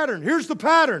my pattern. Here's the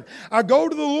pattern. I go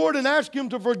to the Lord and ask Him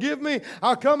to forgive me.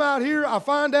 I come out here, I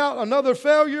find out another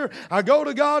failure. I go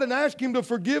to God and ask Him to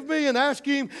forgive me and ask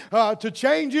Him to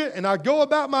change it, and I go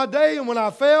about my day, and when I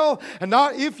fail, and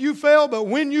not if you fail, but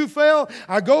when you fail,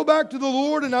 I go back to the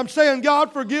Lord, and I'm saying,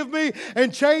 God, forgive me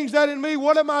and change that in me.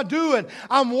 What am I doing?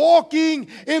 I'm walking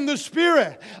in the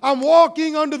Spirit. I'm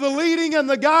walking under the leading and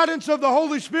the guidance of the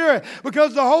Holy Spirit.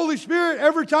 Because the Holy Spirit,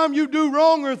 every time you do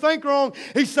wrong or think wrong,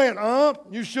 He's saying,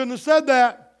 you shouldn't have said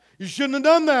that. You shouldn't have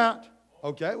done that.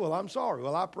 Okay, well, I'm sorry.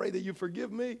 Well, I pray that you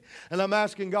forgive me. And I'm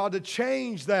asking God to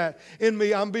change that in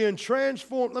me. I'm being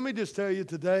transformed. Let me just tell you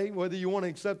today, whether you want to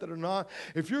accept it or not,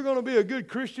 if you're going to be a good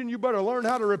Christian, you better learn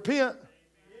how to repent.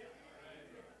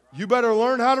 You better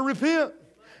learn how to repent.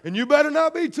 And you better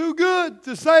not be too good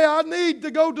to say, I need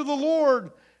to go to the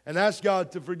Lord and ask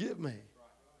God to forgive me.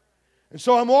 And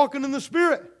so I'm walking in the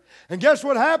Spirit. And guess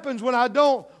what happens when I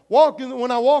walk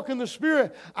in the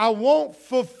Spirit? I won't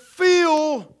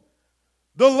fulfill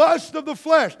the lust of the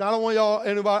flesh. Now, I don't want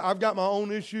anybody, I've got my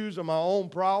own issues and my own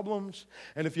problems.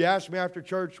 And if you ask me after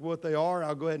church what they are,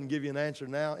 I'll go ahead and give you an answer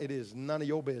now. It is none of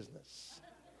your business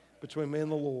between me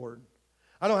and the Lord.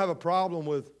 I don't have a problem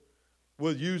with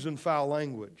using foul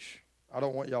language. I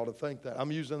don't want y'all to think that.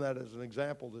 I'm using that as an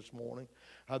example this morning.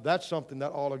 That's something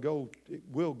that it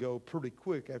will go pretty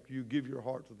quick after you give your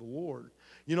heart to the Lord.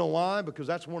 You know why? Because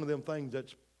that's one of them things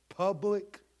that's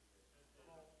public,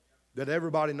 that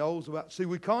everybody knows about. See,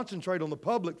 we concentrate on the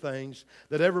public things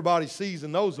that everybody sees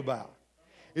and knows about.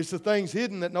 It's the things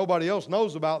hidden that nobody else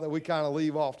knows about that we kind of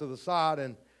leave off to the side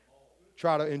and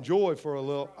try to enjoy for a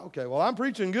little. Okay, well, I'm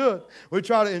preaching good. We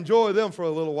try to enjoy them for a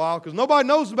little while because nobody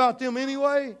knows about them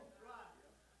anyway.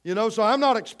 You know, so I'm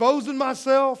not exposing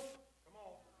myself.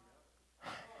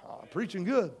 I'm preaching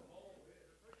good.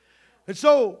 And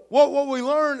so what we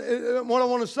learn, what I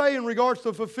want to say in regards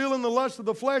to fulfilling the lust of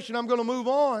the flesh, and I'm going to move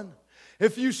on.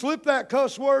 If you slip that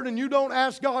cuss word and you don't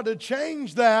ask God to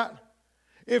change that,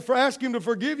 ask Him to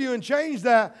forgive you and change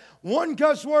that, one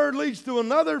cuss word leads to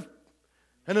another,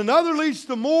 and another leads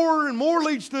to more, and more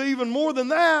leads to even more than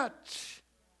that.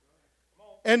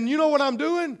 And you know what I'm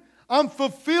doing? I'm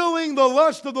fulfilling the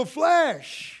lust of the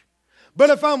flesh. But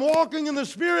if I'm walking in the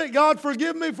Spirit, God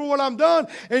forgive me for what I'm done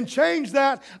and change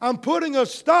that. I'm putting a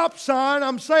stop sign.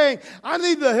 I'm saying I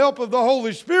need the help of the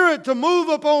Holy Spirit to move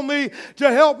upon me to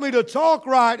help me to talk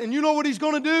right. And you know what He's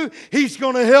going to do? He's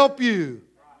going to help you.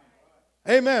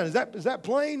 Amen. Is that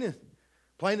plain?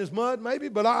 Plain as mud maybe?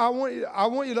 But I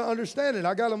want you to understand it.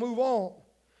 I got to move on.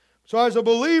 So as a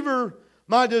believer,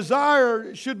 my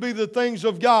desire should be the things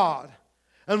of God.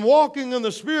 And walking in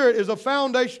the Spirit is a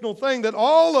foundational thing that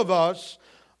all of us,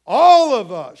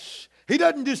 He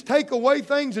doesn't just take away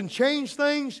things and change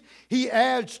things. He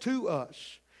adds to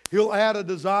us. He'll add a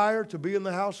desire to be in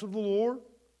the house of the Lord.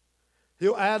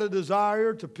 He'll add a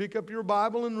desire to pick up your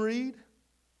Bible and read.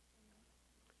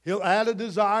 He'll add a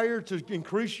desire to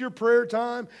increase your prayer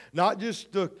time, not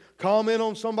just to comment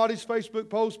on somebody's Facebook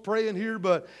post, praying here,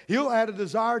 but He'll add a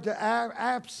desire to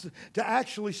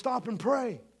actually stop and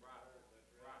pray.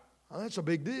 That's a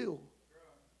big deal.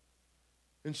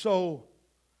 And so,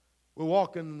 we're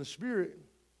walking in the Spirit.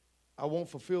 I won't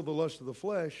fulfill the lust of the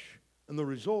flesh. And the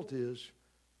result is,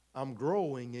 I'm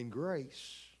growing in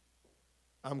grace.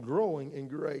 I'm growing in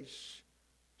grace.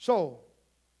 So,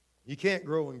 you can't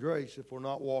grow in grace if we're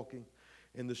not walking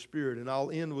in the Spirit. And I'll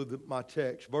end with my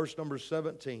text. Verse number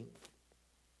 17.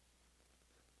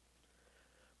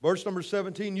 Verse number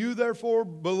 17. You therefore,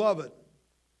 beloved,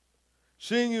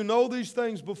 seeing you know these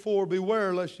things before,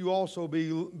 beware lest you also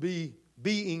be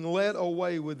being led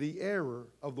away with the error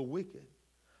of the wicked,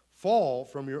 fall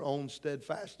from your own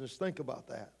steadfastness. Think about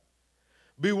that.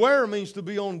 Beware means to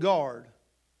be on guard.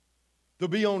 To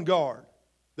be on guard.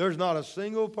 There's not a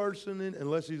single person,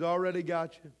 unless he's already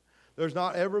got you, there's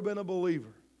not ever been a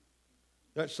believer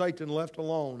that Satan left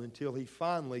alone until he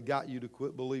finally got you to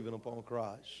quit believing upon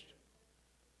Christ.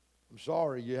 I'm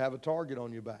sorry, you have a target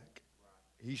on your back.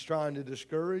 He's trying to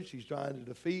discourage, he's trying to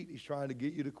defeat, he's trying to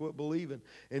get you to quit believing.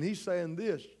 And he's saying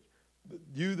this,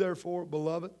 you therefore,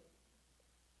 beloved,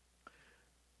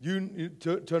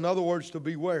 in other words, to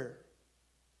beware.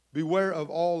 Beware of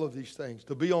all of these things,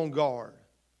 to be on guard.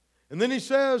 And then he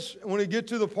says, when he gets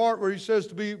to the part where he says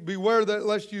to beware that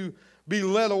lest you be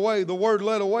led away, the word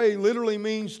led away literally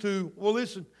means to, well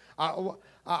listen, I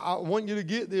want you to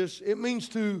get this, it means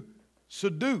to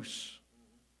seduce.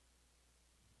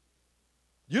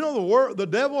 You know, the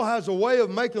devil has a way of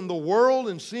making the world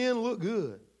and sin look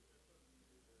good.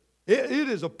 It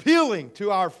is appealing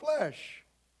to our flesh.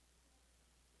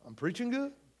 I'm preaching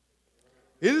good?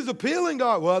 It is appealing,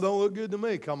 God. Well, it don't look good to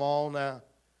me. Come on now.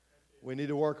 We need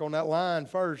to work on that line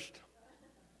first.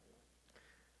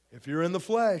 If you're in the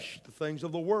flesh, the things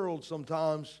of the world,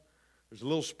 sometimes there's a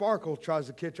little sparkle tries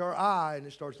to catch our eye and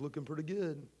it starts looking pretty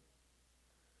good.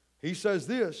 He says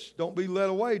this, don't be led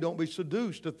away, don't be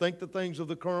seduced to think the things of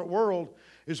the current world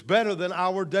is better than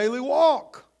our daily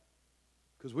walk.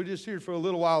 Because we're just here for a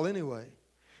little while anyway.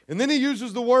 And then he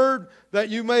uses the word that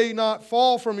you may not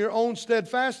fall from your own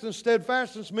steadfastness.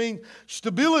 Steadfastness means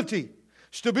stability.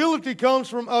 Stability comes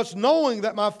from us knowing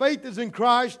that my faith is in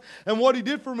Christ and what He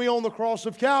did for me on the cross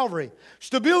of Calvary.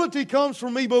 Stability comes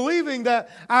from me believing that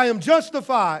I am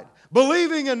justified,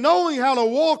 believing and knowing how to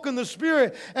walk in the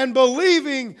Spirit, and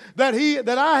believing that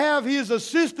I have His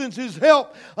assistance, His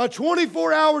help,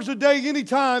 24 hours a day,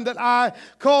 anytime that I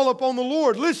call upon the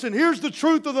Lord. Listen, here's the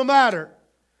truth of the matter.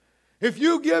 If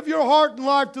you give your heart and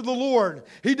life to the Lord,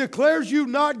 He declares you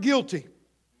not guilty.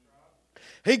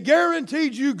 He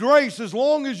guarantees you grace as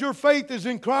long as your faith is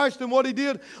in Christ and what He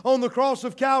did on the cross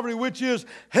of Calvary, which is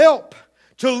help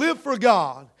to live for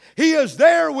God. He is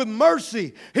there with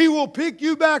mercy. He will pick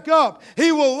you back up.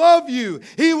 He will love you.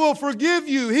 He will forgive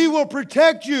you. He will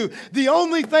protect you. The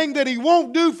only thing that He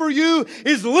won't do for you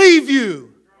is leave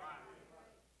you.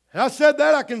 And I said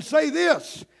that, I can say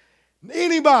this.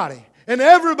 Anybody and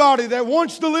everybody that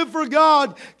wants to live for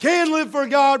God can live for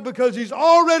God, because He's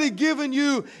already given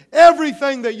you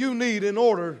everything that you need in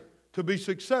order to be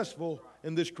successful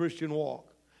in this Christian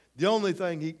walk. The only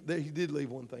thing He did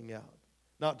leave one thing out,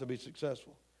 not to be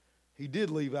successful. He did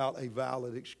leave out a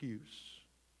valid excuse.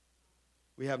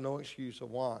 We have no excuse of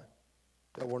why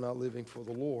that we're not living for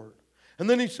the Lord. And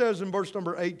then He says in verse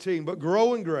number 18, but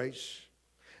grow in grace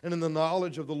and in the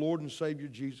knowledge of the Lord and Savior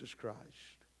Jesus Christ.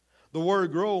 The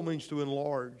word grow means to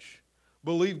enlarge.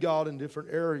 Believe God in different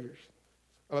areas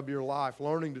of your life,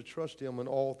 learning to trust Him in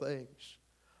all things.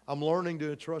 I'm learning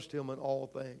to trust Him in all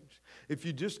things. If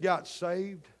you just got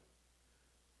saved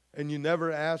and you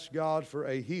never asked God for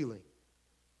a healing,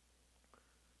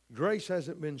 grace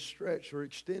hasn't been stretched or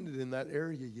extended in that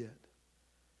area yet.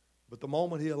 But the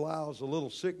moment He allows a little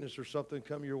sickness or something to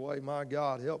come your way, my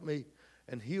God, help me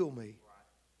and heal me.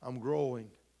 I'm growing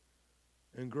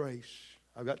in grace.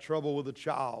 I've got trouble with a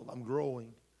child. I'm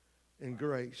growing in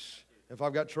grace. If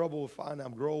I've got trouble with finance,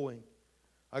 I'm growing.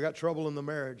 I got trouble in the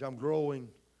marriage. I'm growing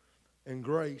in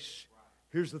grace.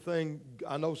 Here's the thing.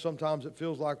 I know sometimes it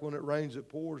feels like when it rains, it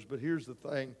pours. But here's the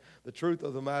thing. The truth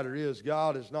of the matter is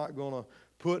God is not going to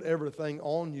put everything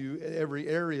on you, every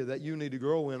area that you need to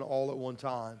grow in all at one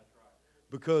time.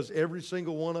 Because every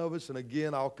single one of us, and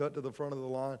again, I'll cut to the front of the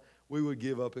line, we would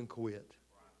give up and quit.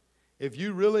 If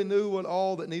you really knew what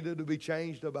all that needed to be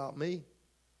changed about me,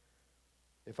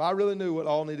 if I really knew what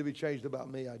all needed to be changed about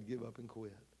me, I'd give up and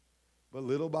quit. But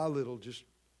little by little, just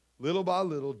little by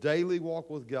little, daily walk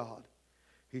with God,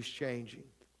 He's changing.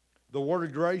 The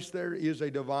word grace there is a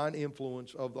divine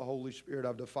influence of the Holy Spirit.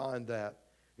 I've defined that.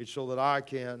 It's so that I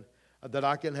can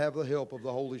have the help of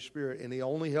the Holy Spirit, and He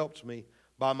only helps me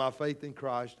by my faith in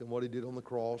Christ and what He did on the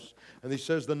cross. And He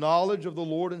says the knowledge of the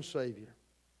Lord and Savior.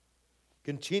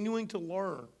 Continuing to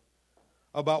learn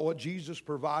about what Jesus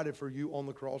provided for you on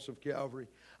the cross of Calvary.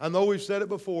 I know we've said it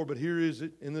before, but here is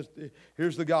it.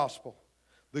 Here's the gospel.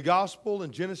 The gospel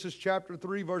in Genesis chapter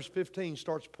 3, verse 15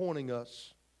 starts pointing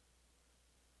us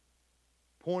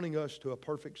to a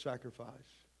perfect sacrifice.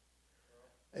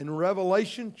 In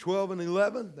Revelation 12 and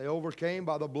 11, they overcame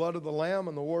by the blood of the Lamb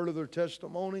and the word of their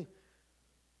testimony.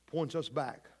 Points us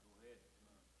back.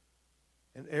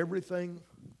 And everything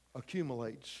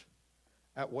accumulates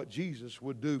at what Jesus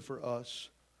would do for us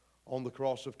on the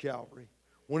cross of Calvary.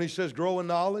 When He says grow in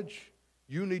knowledge,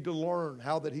 you need to learn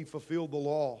how that He fulfilled the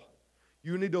law.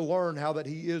 You need to learn how that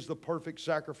He is the perfect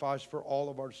sacrifice for all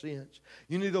of our sins.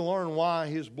 You need to learn why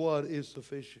His blood is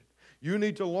sufficient. You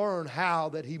need to learn how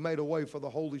that He made a way for the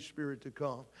Holy Spirit to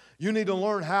come. You need to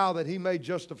learn how that He made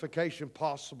justification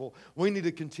possible. We need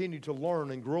to continue to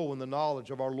learn and grow in the knowledge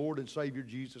of our Lord and Savior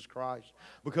Jesus Christ.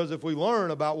 Because if we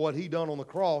learn about what He done on the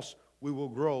cross, we will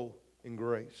grow in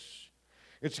grace.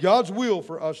 It's God's will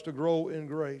for us to grow in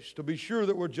grace, to be sure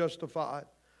that we're justified,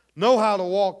 know how to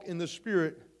walk in the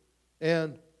Spirit,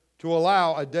 and to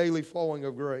allow a daily flowing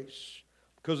of grace.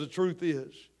 Because the truth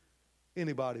is,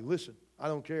 anybody, listen, I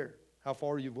don't care how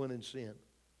far you've went in sin.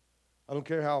 I don't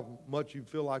care how much you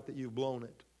feel like that you've blown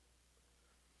it.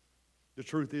 The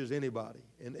truth is, anybody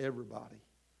and everybody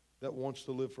that wants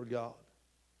to live for God,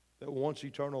 that wants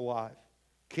eternal life,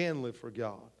 can live for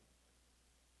God.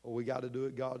 Well, we got to do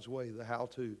it God's way, the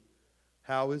how-to.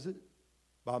 How is it?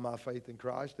 By my faith in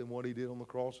Christ and what He did on the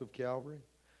cross of Calvary.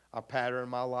 I pattern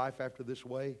my life after this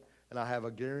way, and I have a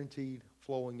guaranteed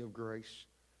flowing of grace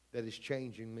that is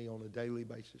changing me on a daily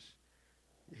basis.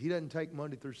 He doesn't take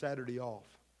Monday through Saturday off.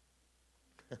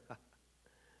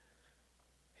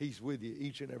 He's with you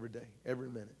each and every day, every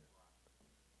minute.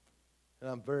 And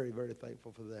I'm very, very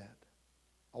thankful for that.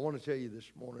 I want to tell you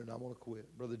this morning, I want to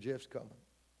quit. Brother Jeff's coming.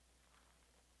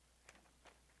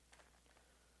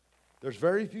 There's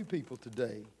very few people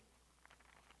today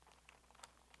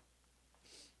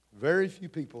Very few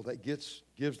people that gives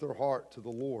their heart to the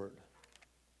Lord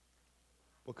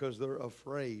because they're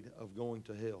afraid of going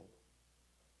to hell.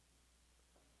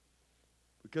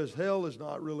 Because hell is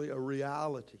not really a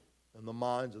reality in the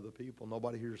minds of the people.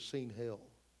 Nobody here has seen hell.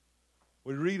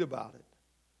 We read about it.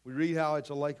 We read how it's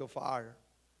a lake of fire,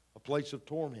 a place of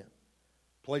torment,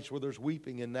 a place where there's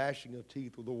weeping and gnashing of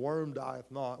teeth, where the worm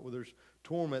dieth not, where there's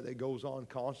torment that goes on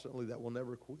constantly that will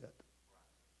never quit.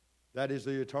 That is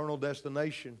the eternal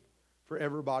destination for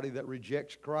everybody that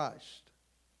rejects Christ.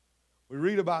 We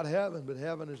read about heaven, but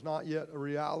heaven is not yet a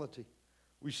reality.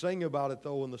 We sing about it,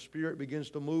 though, and the Spirit begins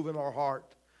to move in our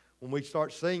heart when we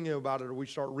start singing about it or we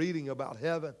start reading about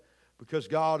heaven, because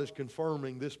God is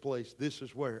confirming this place. This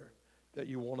is where that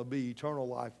you want to be, eternal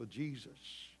life with Jesus.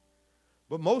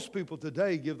 But most people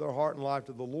today give their heart and life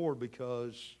to the Lord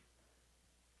because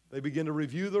they begin to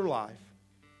review their life.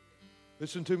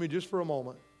 Listen to me just for a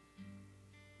moment.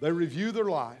 They review their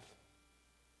life.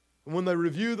 And when they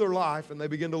review their life and they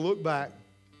begin to look back,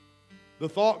 the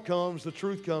thought comes, the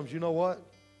truth comes, you know what?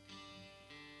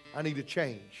 I need a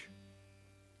change.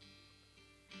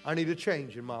 I need a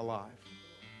change in my life.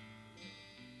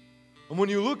 And when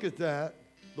you look at that,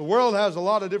 the world has a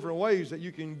lot of different ways that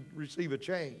you can receive a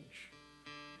change.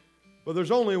 But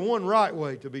there's only one right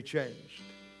way to be changed.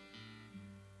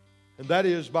 And that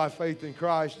is by faith in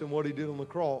Christ and what He did on the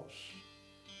cross.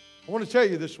 I want to tell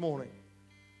you this morning,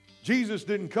 Jesus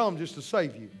didn't come just to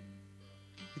save you.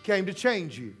 He came to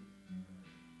change you.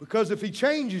 Because if He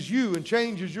changes you and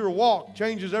changes your walk,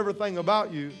 changes everything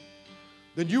about you,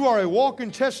 then you are a walking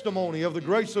testimony of the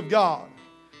grace of God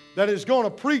that is going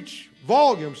to preach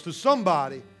volumes to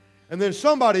somebody, and then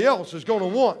somebody else is going to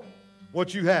want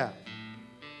what you have.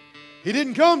 He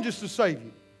didn't come just to save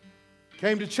you. He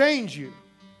came to change you,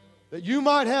 that you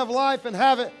might have life and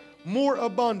have it more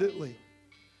abundantly.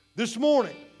 This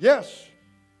morning, yes,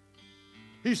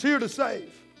 He's here to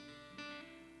save.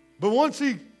 But once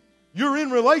you're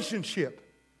in relationship,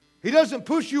 He doesn't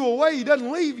push you away. He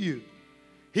doesn't leave you.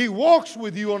 He walks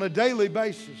with you on a daily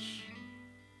basis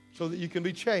so that you can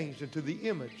be changed into the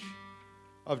image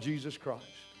of Jesus Christ.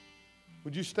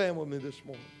 Would you stand with me this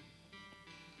morning?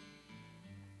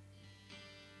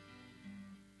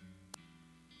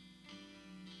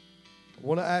 I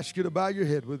want to ask you to bow your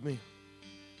head with me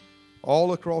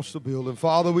all across the building.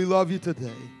 Father, we love You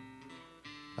today.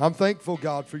 I'm thankful,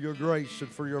 God, for Your grace and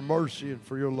for Your mercy and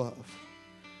for Your love.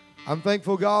 I'm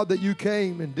thankful, God, that You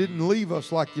came and didn't leave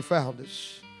us like You found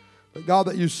us. But, God,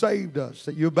 that You saved us,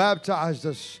 that You baptized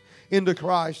us into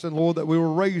Christ, and, Lord, that we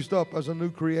were raised up as a new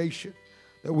creation,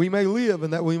 that we may live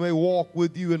and that we may walk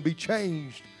with You and be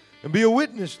changed and be a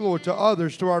witness, Lord, to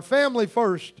others, to our family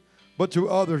first, but to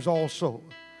others also.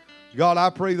 God, I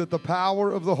pray that the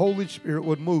power of the Holy Spirit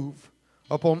would move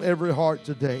upon every heart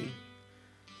today.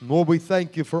 And Lord, we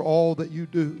thank You for all that You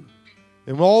do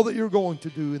and all that You're going to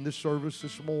do in this service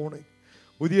this morning.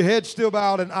 With your head still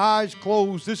bowed and eyes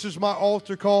closed, this is my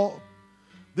altar call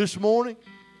this morning.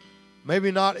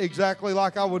 Maybe not exactly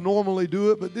like I would normally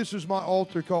do it, but this is my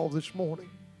altar call this morning.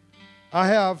 I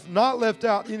have not left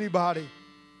out anybody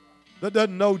that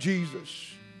doesn't know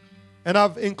Jesus. And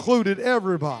I've included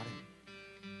everybody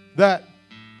that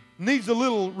needs a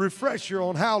little refresher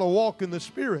on how to walk in the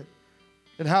Spirit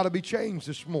and how to be changed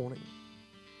this morning.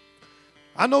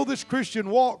 I know this Christian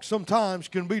walk sometimes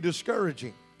can be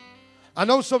discouraging. I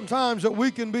know sometimes that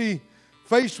we can be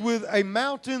faced with a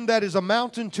mountain that is a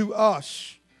mountain to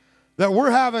us that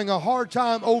we're having a hard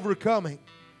time overcoming.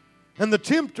 And the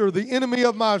tempter, the enemy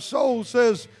of my soul,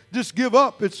 says, just give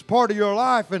up. It's part of your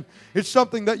life and it's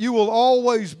something that you will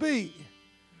always be.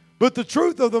 But the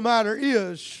truth of the matter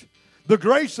is, the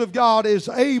grace of God is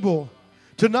able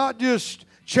to not just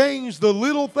change the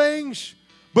little things,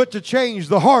 but to change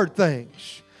the hard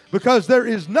things. Because there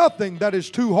is nothing that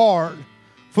is too hard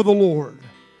for the Lord.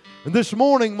 And this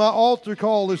morning, my altar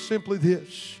call is simply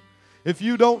this. If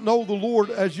you don't know the Lord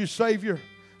as your Savior,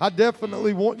 I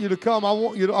definitely want you to come. I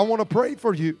want to pray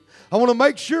for you. I want to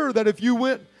make sure that if you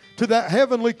went to that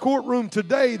heavenly courtroom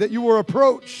today, that you were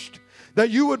approached, that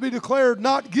you would be declared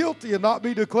not guilty and not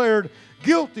be declared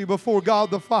guilty before God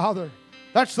the Father.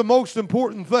 That's the most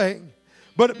important thing.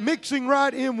 But mixing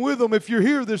right in with them, if you're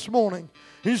here this morning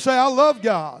and you say, I love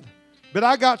God, but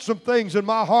I got some things in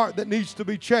my heart that needs to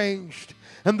be changed.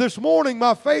 And this morning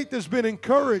my faith has been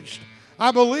encouraged.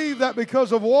 I believe that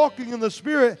because of walking in the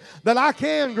Spirit that I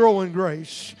can grow in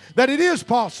grace. That it is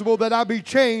possible that I be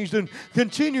changed and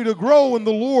continue to grow in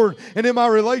the Lord and in my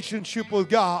relationship with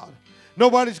God.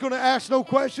 Nobody's going to ask no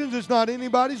questions. It's not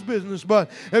anybody's business.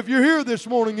 But if you're here this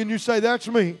morning and you say, that's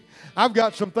me, I've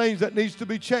got some things that needs to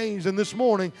be changed, and this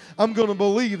morning I'm going to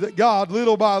believe that God,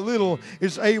 little by little,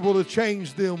 is able to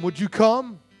change them. Would you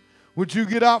come? Would you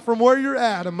get out from where you're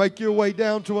at and make your way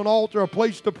down to an altar, a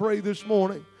place to pray this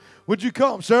morning? Would you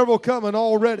come? Several coming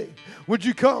already. Would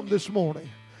you come this morning?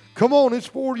 Come on, it's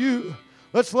for you.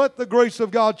 Let's let the grace of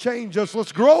God change us.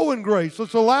 Let's grow in grace.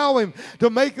 Let's allow Him to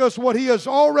make us what He has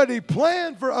already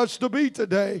planned for us to be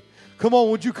today. Come on,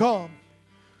 would you come?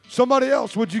 Somebody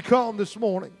else, would you come this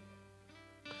morning?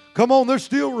 Come on, there's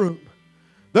still room.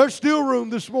 There's still room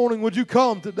this morning. Would you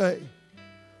come today?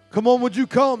 Come on, would you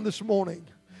come this morning?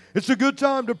 It's a good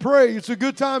time to pray. It's a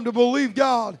good time to believe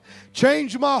God.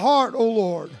 Change my heart, O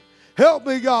Lord. Help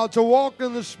me, God, to walk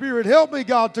in the Spirit. Help me,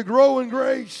 God, to grow in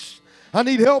grace. I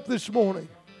need help this morning.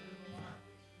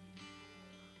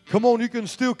 Come on, you can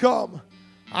still come.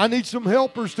 I need some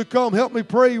helpers to come. Help me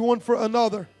pray one for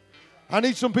another. I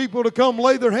need some people to come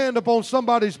lay their hand upon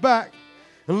somebody's back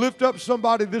and lift up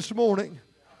somebody this morning.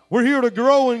 We're here to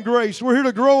grow in grace. We're here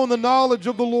to grow in the knowledge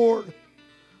of the Lord.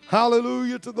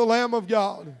 Hallelujah to the Lamb of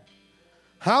God.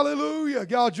 Hallelujah.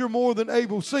 God, you're more than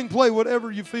able. Sing, play,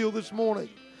 whatever you feel this morning.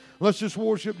 Let's just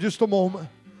worship just a moment.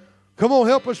 Come on,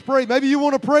 help us pray. Maybe you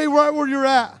want to pray right where you're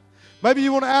at. Maybe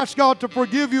you want to ask God to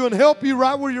forgive you and help you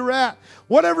right where you're at.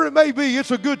 Whatever it may be,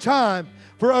 it's a good time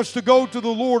for us to go to the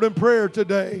Lord in prayer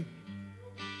today.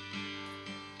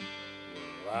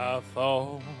 I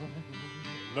thought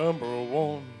number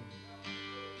one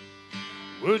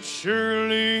would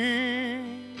surely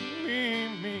be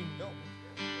me.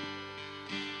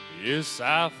 Yes,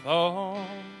 I thought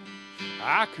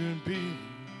I could be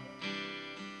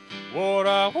what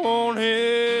I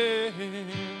wanted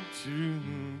to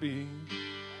be.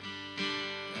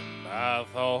 And I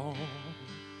thought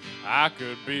I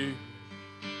could be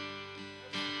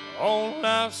on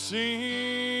life's sinking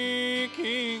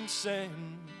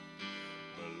sand.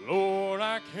 But Lord,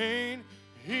 I can't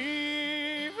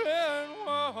even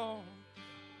walk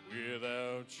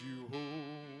without you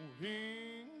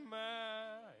holding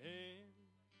my hand.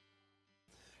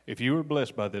 If you were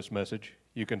blessed by this message,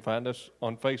 you can find us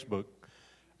on Facebook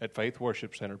at Faith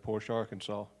Worship Center, Portia,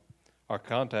 Arkansas. Our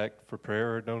contact for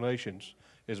prayer or donations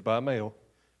is by mail,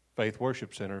 Faith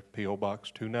Worship Center, P.O.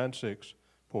 Box 296,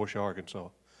 Portia, Arkansas,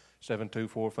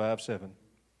 72457.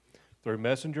 Through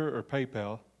Messenger or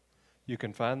PayPal, you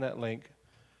can find that link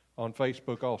on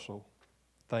Facebook also.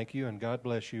 Thank you, and God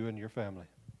bless you and your family.